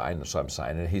to be signed, and so I'm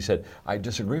signing it. He said, I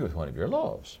disagree with one of your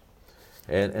laws.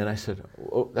 And I said,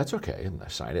 oh, that's okay. And I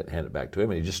signed it and handed it back to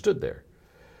him, and he just stood there.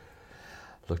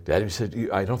 Looked at him and said,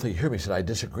 I don't think you hear me. He said, I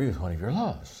disagree with one of your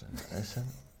laws. And I said,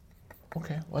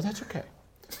 okay, well, that's okay.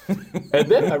 And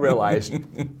then I realized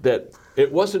that it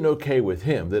wasn't okay with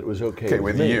him, that it was okay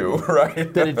with me, you,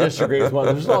 right? That he disagreed with one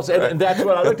of his laws. And that's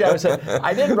what I looked at and said,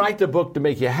 I didn't write the book to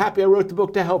make you happy, I wrote the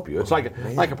book to help you. It's like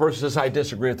a person says, I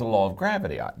disagree with the law of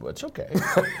gravity. Well, it's okay.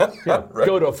 Right.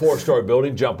 Go to a 4-story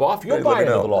building, jump off, you'll buy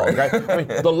into the law of gravity. I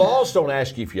mean, the laws don't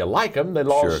ask you if you like them, the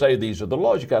laws say these are the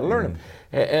laws, you got to learn them.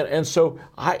 And so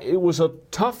it was a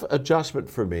tough adjustment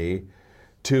for me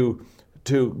to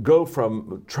go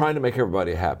from trying to make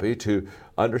everybody happy to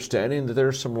understanding that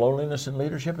there's some loneliness in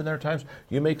leadership, and there are times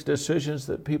you make decisions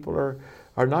that people are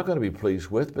not going to be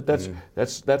pleased with, but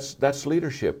that's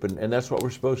leadership, and that's what we're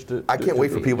supposed to. I can't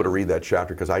wait for people to read that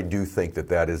chapter, because I do think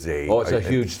that is it's a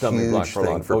huge stumbling block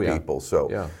for people.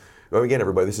 So. Well, again,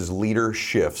 everybody, this is Leader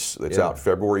Shifts. It's out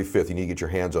February 5th. You need to get your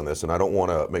hands on this, and I don't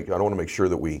want to make sure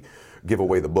that we give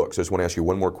away the book. So I just want to ask you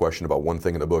one more question about one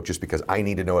thing in the book, just because I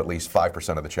need to know at least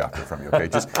 5% of the chapter from you. Okay,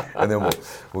 and then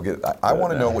we'll get. I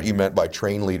want to know what you meant by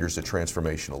train leaders to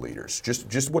transformational leaders.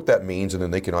 Just what that means, and then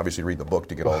they can obviously read the book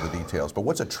to get all the details. But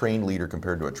what's a trained leader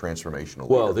compared to a transformational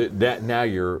leader? Well, now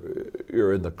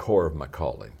you're in the core of my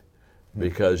calling,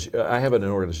 because I have an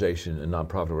organization, a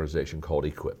nonprofit organization called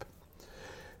Equip.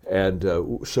 And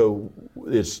so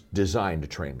it's designed to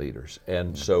train leaders.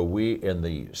 And so we,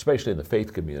 especially in the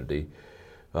faith community,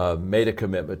 made a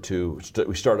commitment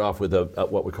we started off with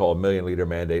what we call a 1 million leader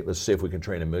mandate. Let's see if we can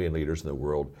train 1 million leaders in the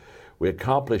world. We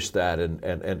accomplished that, and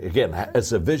again,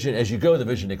 as you go, the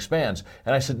vision expands.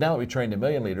 And I said, now that we trained 1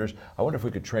 million leaders, I wonder if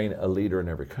we could train a leader in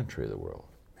every country of the world.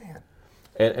 Man.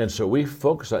 And so we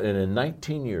focused on, and in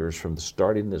 19 years from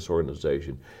starting this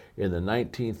organization, in the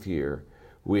 19th year,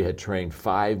 we had trained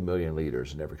 5 million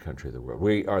leaders in every country of the world.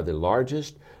 We are the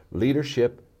largest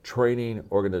leadership training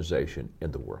organization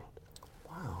in the world.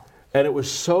 Wow. And it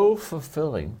was so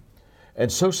fulfilling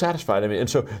and so satisfying. I mean, and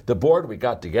so the board, we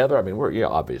got together. I mean, we're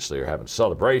obviously we're having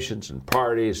celebrations and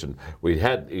parties, and we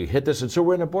hit this. And so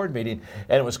we're in a board meeting,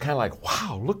 and it was kind of like,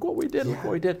 wow, look what we did, look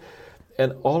what we did.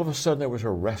 And all of a sudden there was a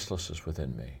restlessness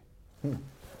within me.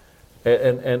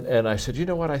 And I said, you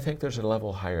know what, I think there's a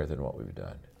level higher than what we've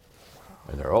done.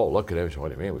 And they're all looking at us, what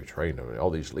do you mean we trained all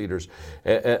these leaders?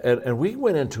 And we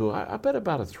went into, I bet,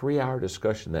 about a 3-hour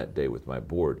discussion that day with my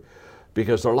board,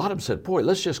 because a lot of them said, boy,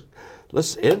 let's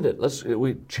end it.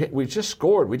 We just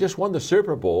scored. We just won the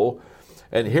Super Bowl.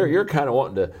 And here you're kind of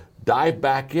wanting to dive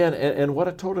back in. And what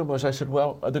I told them was, I said,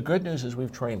 well, the good news is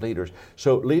we've trained leaders.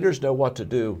 So leaders know what to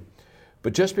do.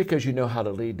 But just because you know how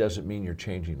to lead doesn't mean you're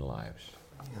changing lives.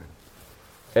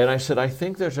 And I said, I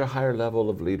think there's a higher level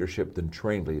of leadership than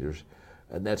trained leaders,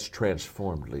 and that's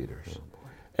transformed leaders.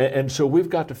 And so we've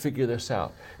got to figure this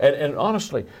out. And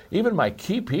honestly, even my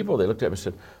key people, they looked at me and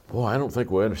said, boy, I don't think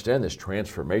we understand this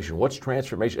transformation. What's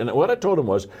transformation? And what I told them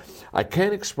was, I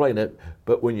can't explain it,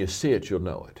 but when you see it, you'll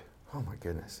know it. Oh my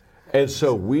goodness. And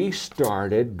so we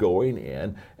started going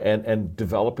in and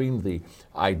developing the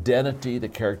identity, the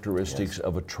characteristics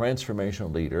of a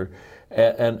transformational leader.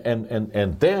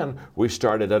 And then we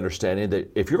started understanding that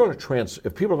if people are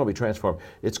going to be transformed,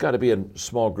 it's got to be in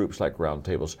small groups like round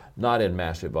tables, not in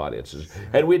massive audiences.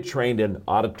 And we'd trained in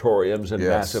auditoriums and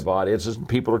massive audiences, and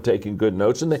people are taking good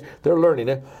notes, and they're learning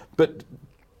it. But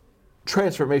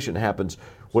transformation happens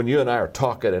when you and I are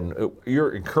talking, and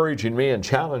you're encouraging me and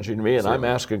challenging me, and I'm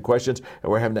asking questions,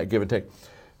 and we're having that give and take.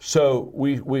 So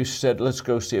we said, let's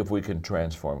go see if we can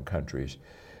transform countries.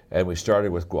 And we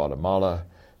started with Guatemala.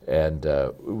 And there's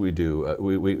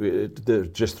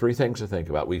just 3 things to think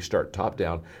about. We start top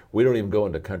down. We don't even go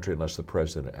into country unless the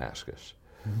president asks us.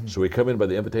 Mm-hmm. So we come in by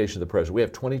the invitation of the president. We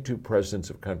have 22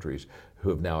 presidents of countries who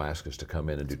have now asked us to come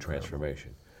in and do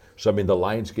transformation. So I mean, the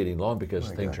line's getting long because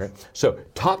things are. So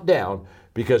top down,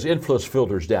 because influence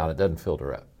filters down. It doesn't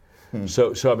filter up.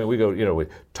 So I mean, we go, with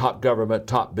top government,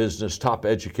 top business, top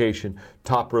education,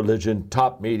 top religion,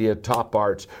 top media, top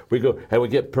arts. We go and we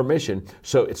get permission.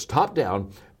 So it's top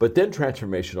down, but then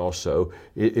transformation also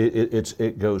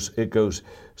it goes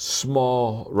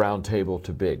small round table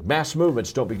to big. Mass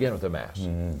movements don't begin with a mass.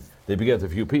 Mm-hmm. They begin with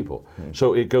a few people. Mm-hmm.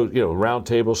 So it goes, round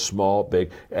table, small,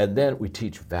 big, and then we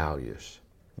teach values,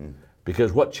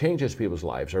 because what changes people's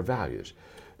lives are values,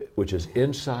 which is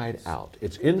inside out.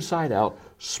 It's inside out,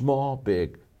 small,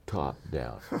 big, top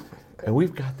down. And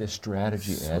we've got this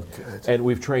strategy, Ed, and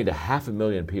we've trained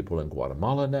 500,000 people in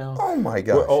Guatemala now. Oh my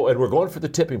gosh! And we're going for the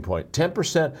tipping point.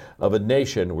 10% of a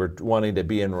nation we're wanting to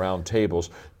be in round tables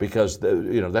because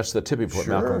that's the tipping point.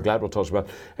 Sure. Malcolm Gladwell tells us about.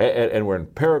 And we're in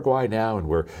Paraguay now, and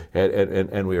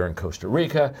we are in Costa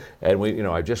Rica, and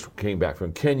I just came back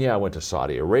from Kenya. I went to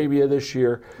Saudi Arabia this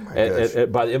year,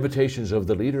 and by the invitations of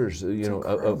the leaders,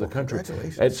 of the country.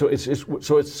 And so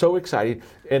it's so exciting.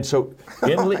 And so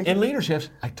in leaderships,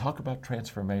 I talk about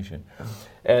transformation,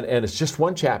 and it's just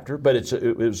one chapter, but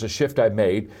it was a shift I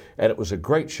made, and it was a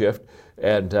great shift.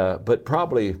 And but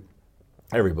probably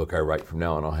every book I write from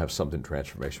now on, I'll have something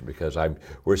transformation because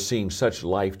we're seeing such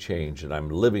life change, and I'm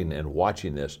living and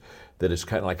watching this that it's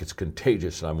kind of like it's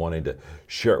contagious, and I'm wanting to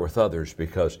share it with others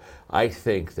because I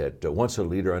think that once a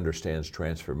leader understands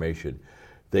transformation,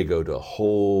 they go to a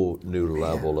whole new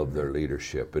level of their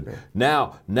leadership. And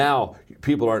now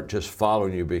people aren't just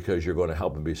following you because you're going to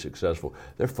help them be successful.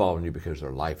 They're following you because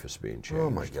their life is being changed. Oh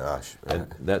my gosh.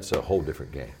 And that's a whole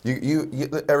different game.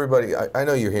 Everybody, I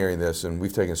know you're hearing this and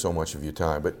we've taken so much of your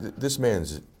time, but this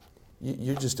man's,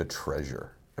 you're just a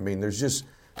treasure. I mean, there's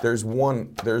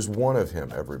one of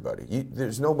him, everybody.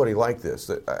 There's nobody like this.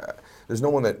 There's no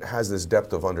one that has this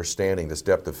depth of understanding, this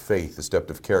depth of faith, this depth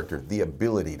of character. The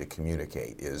ability to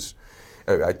communicate is,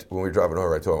 when we were driving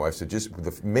over, I told my wife, I said, just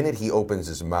the minute he opens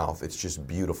his mouth, it's just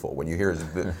beautiful. When you hear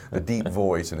the deep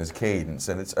voice and his cadence.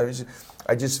 And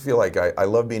I just feel like I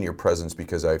love being in your presence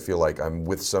because I feel like I'm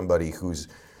with somebody who's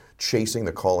chasing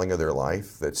the calling of their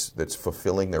life, that's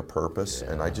fulfilling their purpose.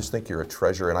 Yeah. And I just think you're a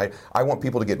treasure. And I want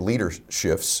people to get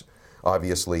leaderships,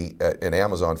 obviously, in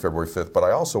Amazon February 5th, but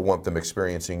I also want them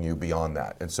experiencing you beyond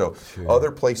that. And so other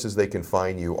places they can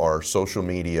find you are social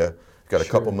media. Got a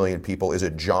couple million people. Is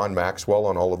it John Maxwell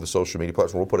on all of the social media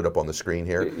platforms? We'll put it up on the screen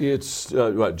here. It's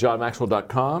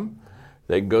johnmaxwell.com.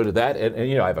 They can go to that.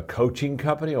 And I have a coaching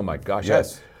company. Oh my gosh.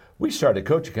 Yes. We started a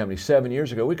coaching company 7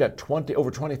 years ago. We got over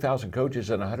 20,000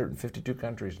 coaches in 152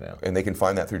 countries now. And they can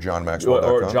find that through johnmaxwell.com?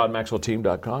 Or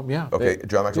johnmaxwellteam.com, yeah. Okay,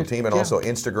 John Maxwell Team, and also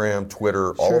Instagram,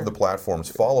 Twitter, all of the platforms.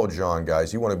 Follow John,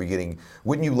 guys. You want to be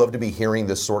wouldn't you love to be hearing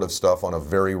this sort of stuff on a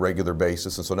very regular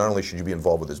basis? And so not only should you be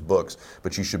involved with his books,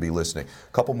 but you should be listening.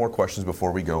 A couple more questions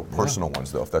before we go. Personal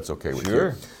ones, though, if that's okay with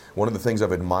you. One of the things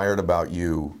I've admired about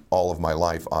you all of my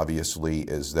life, obviously,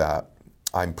 is that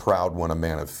I'm proud when a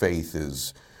man of faith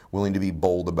is willing to be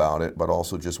bold about it, but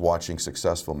also just watching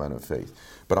successful men of faith.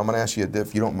 But I'm going to ask you,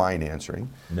 if you don't mind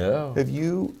answering. No.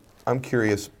 I'm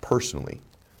curious personally,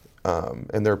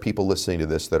 and there are people listening to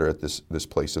this that are at this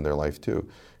place in their life too.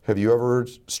 Have you ever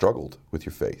struggled with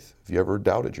your faith? Have you ever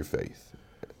doubted your faith?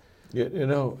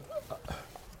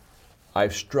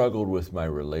 I've struggled with my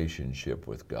relationship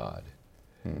with God.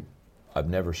 I've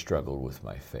never struggled with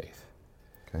my faith.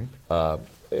 Okay.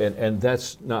 And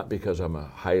that's not because I'm a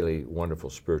highly wonderful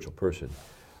spiritual person.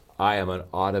 I am an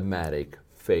automatic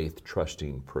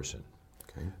faith-trusting person.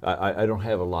 Okay. I don't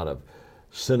have a lot of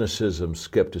cynicism,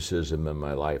 skepticism in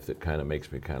my life that kind of makes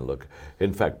me kind of look.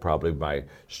 In fact, probably my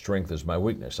strength is my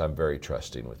weakness. I'm very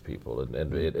trusting with people,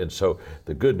 and so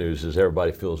the good news is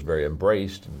everybody feels very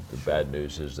embraced. And the bad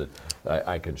news is that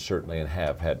I can certainly and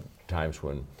have had times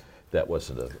when that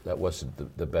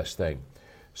wasn't the best thing.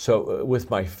 So with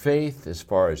my faith, as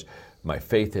far as my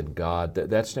faith in God,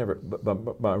 that's never.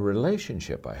 But my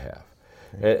relationship I have,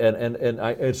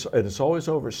 it's always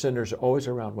centers always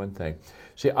around one thing.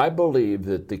 See, I believe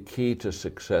that the key to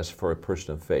success for a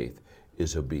person of faith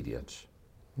is obedience.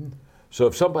 So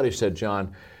if somebody said,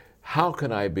 John, how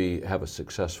can I have a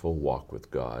successful walk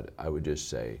with God? I would just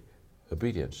say,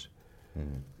 obedience.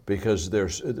 Because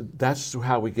that's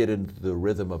how we get into the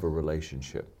rhythm of a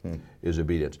relationship, is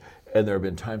obedience. And there have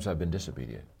been times I've been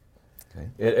disobedient.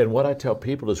 Okay. And what I tell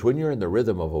people is when you're in the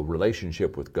rhythm of a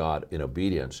relationship with God in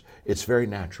obedience, it's very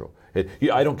natural.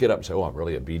 I don't get up and say, oh, I'm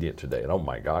really obedient today, and oh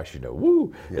my gosh,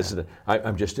 woo. Yeah.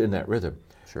 I'm just in that rhythm.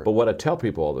 Sure. But what I tell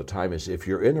people all the time is if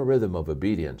you're in a rhythm of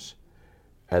obedience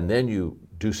and then you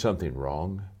do something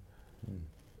wrong,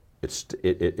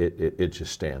 it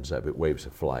just stands up. It waves a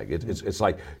flag. It's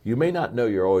like you may not know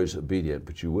you're always obedient,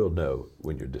 but you will know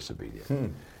when you're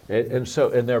disobedient. And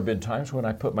there have been times when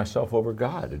I put myself over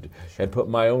God and put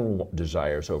my own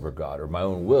desires over God, or my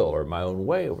own will, or my own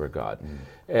way over God.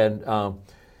 And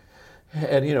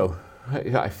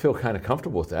I feel kind of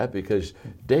comfortable with that because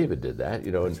David did that.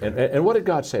 And what did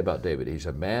God say about David? He's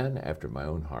a man after my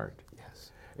own heart.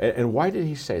 Yes. And why did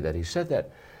he say that? He said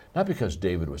that Not because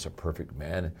David was a perfect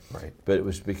man, right, but it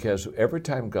was because every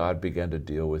time God began to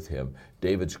deal with him,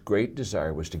 David's great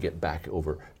desire was to get back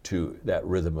over to that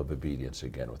rhythm of obedience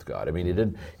again with God. I mean,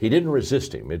 he didn't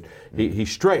resist him. He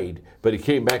strayed, but he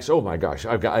came back. So, oh my gosh,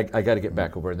 I got to get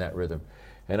back over in that rhythm.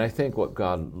 And I think what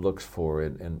God looks for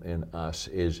in us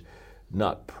is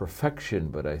not perfection,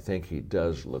 but I think He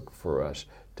does look for us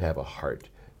to have a heart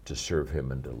to serve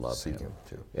Him and to love Him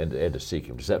too. And to seek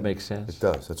Him. Does that make sense? It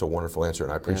does. That's a wonderful answer,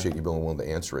 and I appreciate you being willing to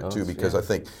answer it too, because I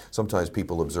think sometimes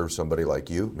people observe somebody like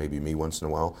you, maybe me once in a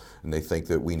while, and they think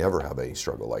that we never have any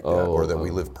struggle like that, or that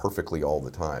we live perfectly all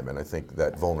the time. And I think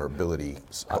that vulnerability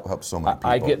helps so many people.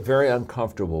 I get very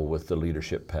uncomfortable with the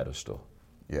leadership pedestal.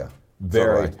 Yeah.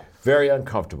 Very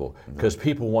uncomfortable, because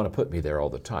people want to put me there all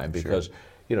the time because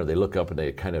they look up and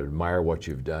they kind of admire what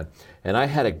you've done. And I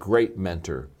had a great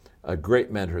mentor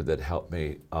that helped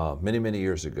me many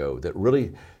years ago that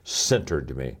really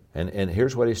centered me. And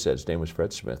here's what he said. His name was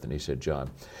Fred Smith, and he said,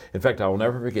 John, in fact, I will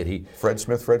never forget. Fred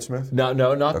Smith? No,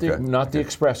 not the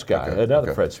Express guy.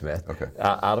 Another Fred Smith,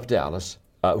 out of Dallas,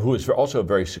 who was also a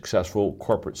very successful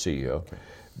corporate CEO.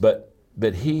 But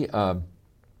he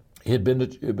had been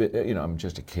to, I'm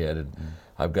just a kid, and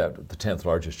I've got the 10th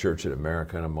largest church in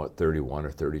America, and I'm 31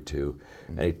 or 32.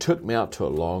 And he took me out to a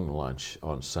long lunch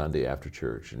on Sunday after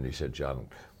church, and he said, John,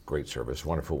 great service,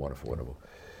 wonderful.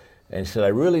 And he said, I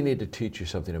really need to teach you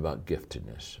something about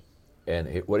giftedness.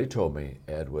 And what he told me,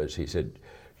 Ed, was he said,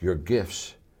 your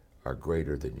gifts are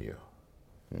greater than you.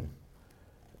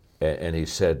 And he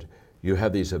said, you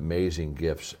have these amazing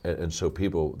gifts, and so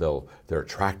people, they're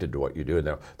attracted to what you do, and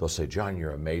they'll say, John,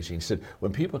 you're amazing. He said,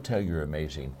 when people tell you you're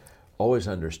amazing, always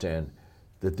understand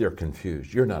that they're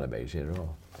confused. You're not amazing at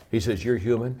all. He says, you're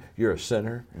human, you're a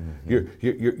sinner,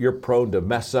 you're prone to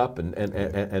mess up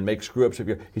and make screw-ups.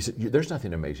 He said, there's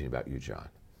nothing amazing about you, John.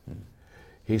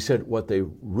 He said, what they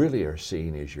really are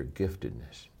seeing is your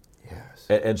giftedness. Yes.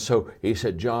 And so he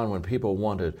said, John, when people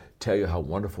want to tell you how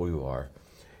wonderful you are,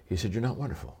 he said, you're not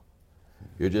wonderful.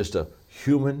 You're just a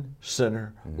human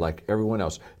sinner like everyone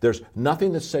else. There's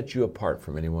nothing that sets you apart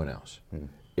from anyone else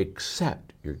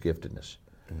except your giftedness.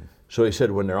 So he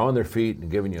said, when they're on their feet and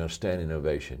giving you a standing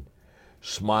ovation,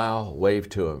 smile, wave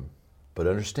to them, but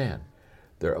understand,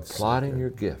 they're applauding your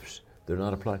gifts. They're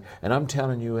not applauding. And I'm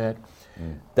telling you, Ed,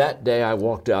 that day I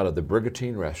walked out of the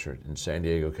Brigantine restaurant in San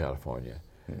Diego, California,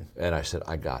 and I said,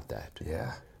 I got that.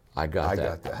 Yeah. I got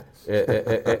that.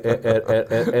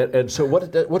 And so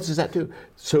what does that do?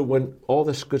 So when all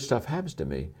this good stuff happens to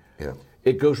me,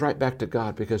 it goes right back to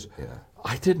God, because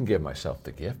I didn't give myself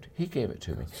the gift. He gave it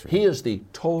to me. He is the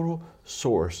total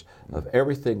source of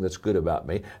everything that's good about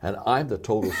me, and I'm the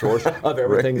total source of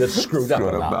everything that's screwed up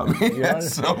about me. You know?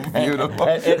 That's so beautiful.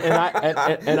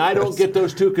 And I don't get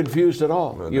those two confused at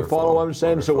all. Wonderful. You follow what I'm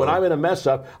saying? Wonderful. So when I'm in a mess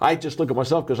up, I just look at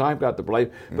myself because I've got the blame.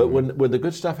 But when the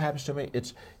good stuff happens to me,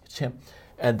 it's Him.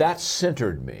 And that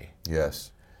centered me.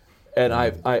 Yes. And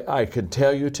I can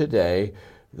tell you today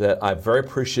that I'm very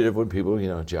appreciative when people,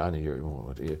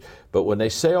 John, but when they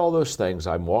say all those things,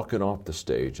 I'm walking off the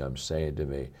stage, I'm saying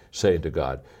to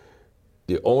God,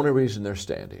 the only reason they're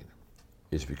standing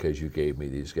is because you gave me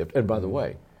these gifts. And by the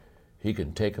way, He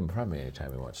can take them from me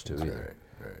anytime He wants to either.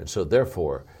 Right. And so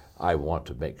therefore, I want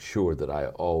to make sure that I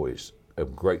always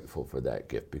am grateful for that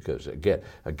gift, because again,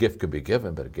 a gift can be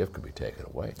given, but a gift can be taken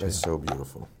away too. That's so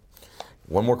beautiful.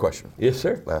 One more question. Yes,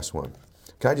 sir. Last one.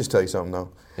 Can I just tell you something, though?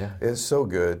 Yeah. It's so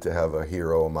good to have a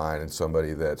hero of mine and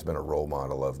somebody that's been a role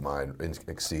model of mine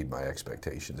exceed my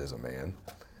expectations as a man.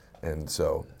 And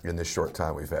so, in this short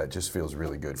time we've had, it just feels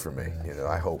really good for me.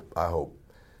 I hope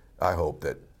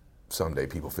that someday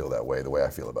people feel that way, the way I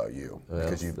feel about you. Well,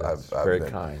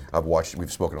 because kind. I've watched.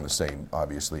 We've spoken on the same,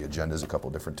 obviously, agendas a couple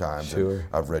different times. Sure. And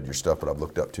I've read your stuff, but I've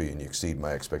looked up to you, and you exceed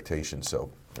my expectations. So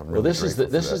I'm really well, this is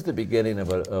grateful the beginning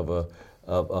of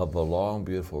a long,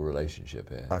 beautiful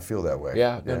relationship. Ed. I feel that way.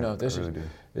 Yeah.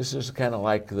 This is kind of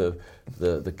like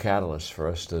the catalyst for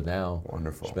us to now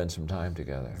spend some time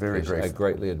together. Very grateful. I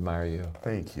greatly admire you.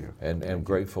 Thank you. And am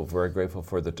grateful, very grateful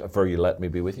for you letting me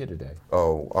be with you today.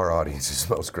 Oh, our audience is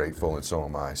most grateful, and so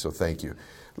am I. So thank you.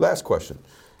 Last question.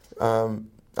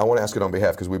 I want to ask it on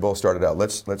behalf, because we both started out.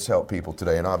 Let's help people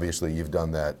today, and obviously you've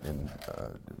done that in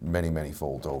many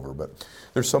folds over. But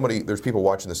there's people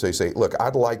watching this. They say, look,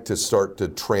 I'd like to start to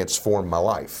transform my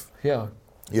life. Yeah.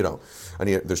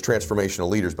 There's transformational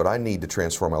leaders, but I need to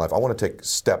transform my life. I want to take a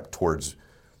step towards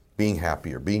being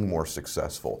happier, being more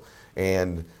successful.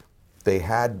 And they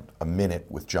had a minute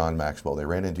with John Maxwell. They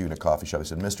ran into you in a coffee shop. They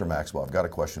said, Mr. Maxwell, I've got a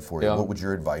question for you. Yeah. What would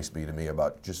your advice be to me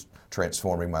about just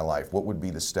transforming my life? What would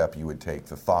be the step you would take,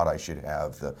 the thought I should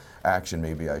have, the action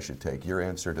maybe I should take? Your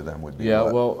answer to them would be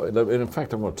what? Well, and in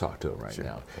fact, I'm going to talk to them right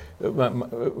now.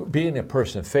 Being a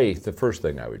person of faith, the first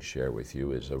thing I would share with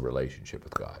you is a relationship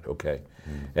with God, okay?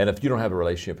 And if you don't have a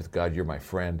relationship with God, you're my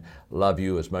friend, love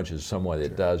you as much as someone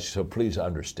that does, so please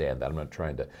understand that. I'm not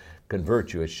trying to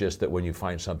convert you. It's just that when you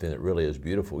find something that really is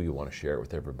beautiful, you want to share it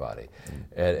with everybody.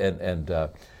 And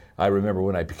I remember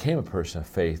when I became a person of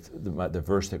faith, the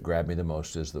verse that grabbed me the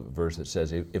most is the verse that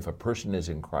says, if a person is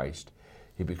in Christ,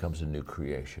 he becomes a new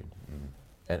creation.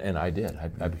 And I did.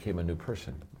 I became a new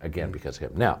person, again, because of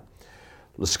him. Now,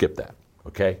 let's skip that,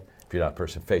 okay? If you're not a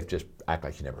person of faith, just act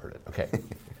like you never heard it, okay?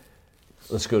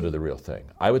 Let's go to the real thing.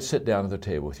 I would sit down at the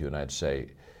table with you and I'd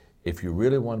say, if you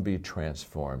really want to be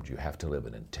transformed, you have to live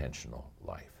an intentional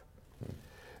life.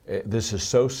 This is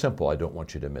so simple, I don't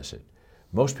want you to miss it.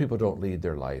 Most people don't lead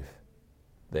their life,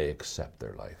 they accept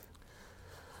their life.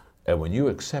 And when you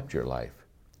accept your life,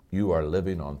 you are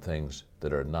living on things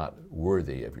that are not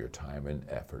worthy of your time and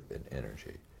effort and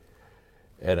energy.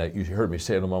 And you heard me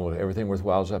say in a moment, everything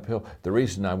worthwhile is uphill. The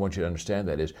reason I want you to understand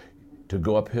that is to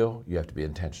go uphill, you have to be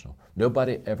intentional.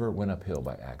 Nobody ever went uphill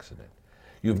by accident.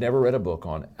 You've never read a book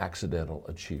on accidental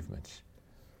achievements.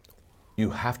 You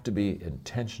have to be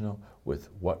intentional with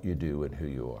what you do and who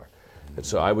you are. And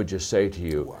so I would just say to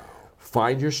you,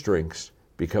 find your strengths,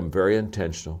 become very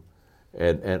intentional,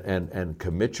 and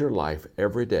commit your life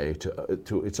every day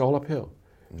to it's all uphill.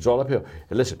 It's all uphill.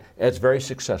 And listen, Ed's very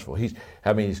successful. He's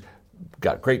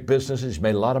got great businesses, he's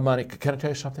made a lot of money. Can I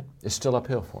tell you something? It's still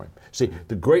uphill for him. See,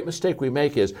 the great mistake we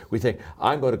make is we think,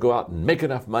 I'm going to go out and make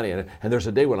enough money, and there's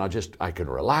a day when I can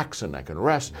relax and I can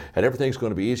rest and everything's going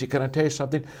to be easy. Can I tell you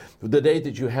something? The day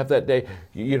that you have that day,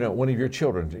 one of your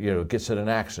children, gets in an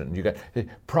accident,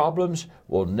 problems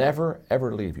will never,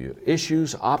 ever leave you.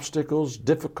 Issues, obstacles,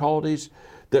 difficulties,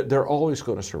 they're always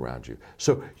going to surround you.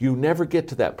 So you never get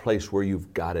to that place where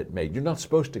you've got it made. You're not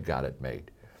supposed to got it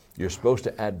made. You're supposed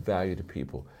to add value to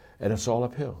people, and it's all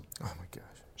uphill. Oh my gosh.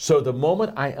 So the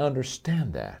moment I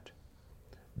understand that,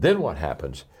 then what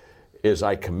happens is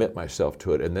I commit myself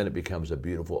to it, and then it becomes a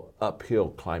beautiful uphill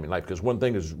climbing life. Because one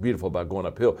thing that's beautiful about going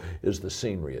uphill is the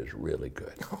scenery is really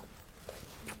good.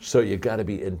 So you got to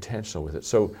be intentional with it.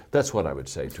 So that's what I would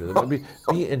say to them.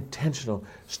 Be intentional.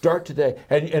 Start today.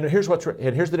 And here's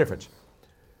the difference.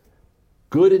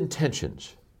 Good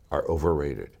intentions are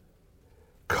overrated.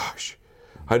 Gosh.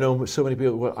 I know so many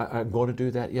people, well, I'm going to do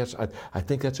that. Yes, I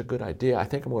think that's a good idea. I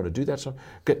think I'm going to do that.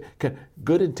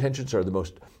 Good intentions are the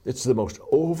most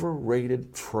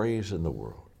overrated phrase in the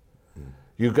world.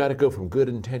 You've got to go from good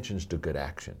intentions to good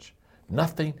actions.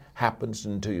 Nothing happens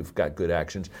until you've got good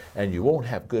actions, and you won't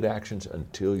have good actions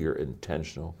until you're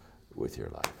intentional with your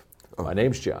life. My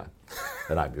name's John,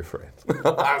 and I'm your friend.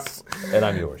 And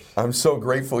I'm yours. I'm so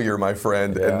grateful you're my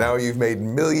friend, and now you've made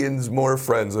millions more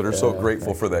friends that are so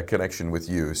grateful for that connection with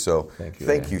you. So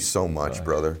thank you so much,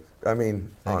 brother. I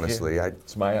mean, honestly,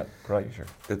 it's my pleasure.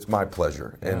 It's my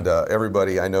pleasure. Yeah. And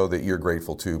everybody, I know that you're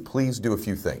grateful too. Please do a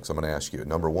few things I'm going to ask you.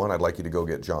 Number one, I'd like you to go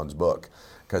get John's book,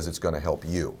 because it's going to help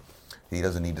you. He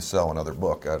doesn't need to sell another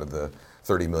book out of the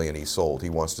 30 million he sold. He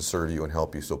wants to serve you and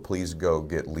help you, so please go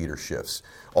get Leadershifts.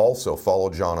 Also, follow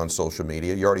John on social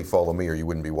media. You already follow me or you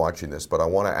wouldn't be watching this, but I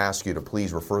want to ask you to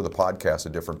please refer the podcast to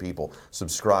different people.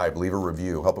 Subscribe, leave a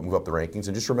review, help it move up the rankings.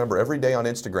 And just remember, every day on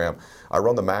Instagram, I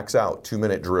run the MAXOUT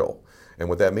 2-minute drill. And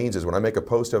what that means is when I make a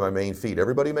post on my main feed,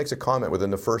 everybody makes a comment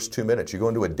within the first 2 minutes. You go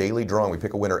into a daily drawing. We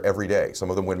pick a winner every day. Some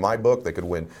of them win my book. They could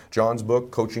win John's book,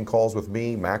 coaching calls with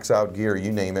me, MAXOUT gear,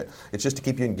 you name it. It's just to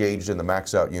keep you engaged in the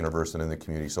MAXOUT universe and in the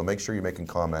community. So make sure you're making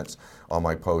comments on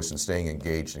my posts and staying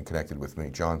engaged and connected with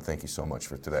me. John, thank you so much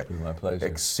for today. My pleasure.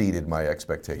 Exceeded my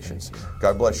expectations.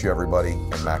 God bless you, everybody,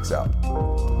 and MAXOUT.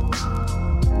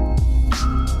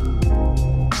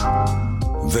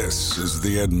 This is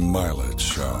the Ed Milet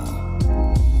Show.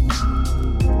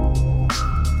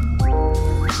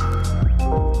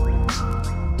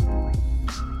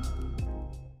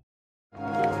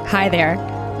 Hi there.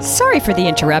 Sorry for the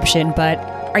interruption, but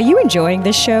are you enjoying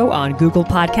this show on Google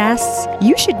Podcasts?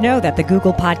 You should know that the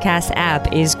Google Podcasts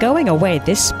app is going away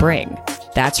this spring.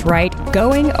 That's right,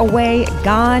 going away,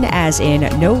 gone as in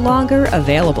no longer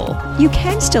available. You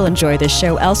can still enjoy this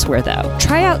show elsewhere though.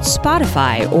 Try out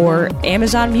Spotify or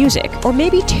Amazon Music, or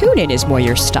maybe TuneIn is more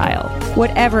your style.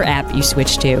 Whatever app you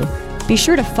switch to, be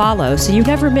sure to follow so you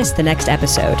never miss the next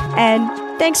episode. And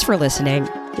thanks for listening,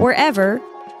 wherever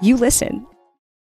you listen.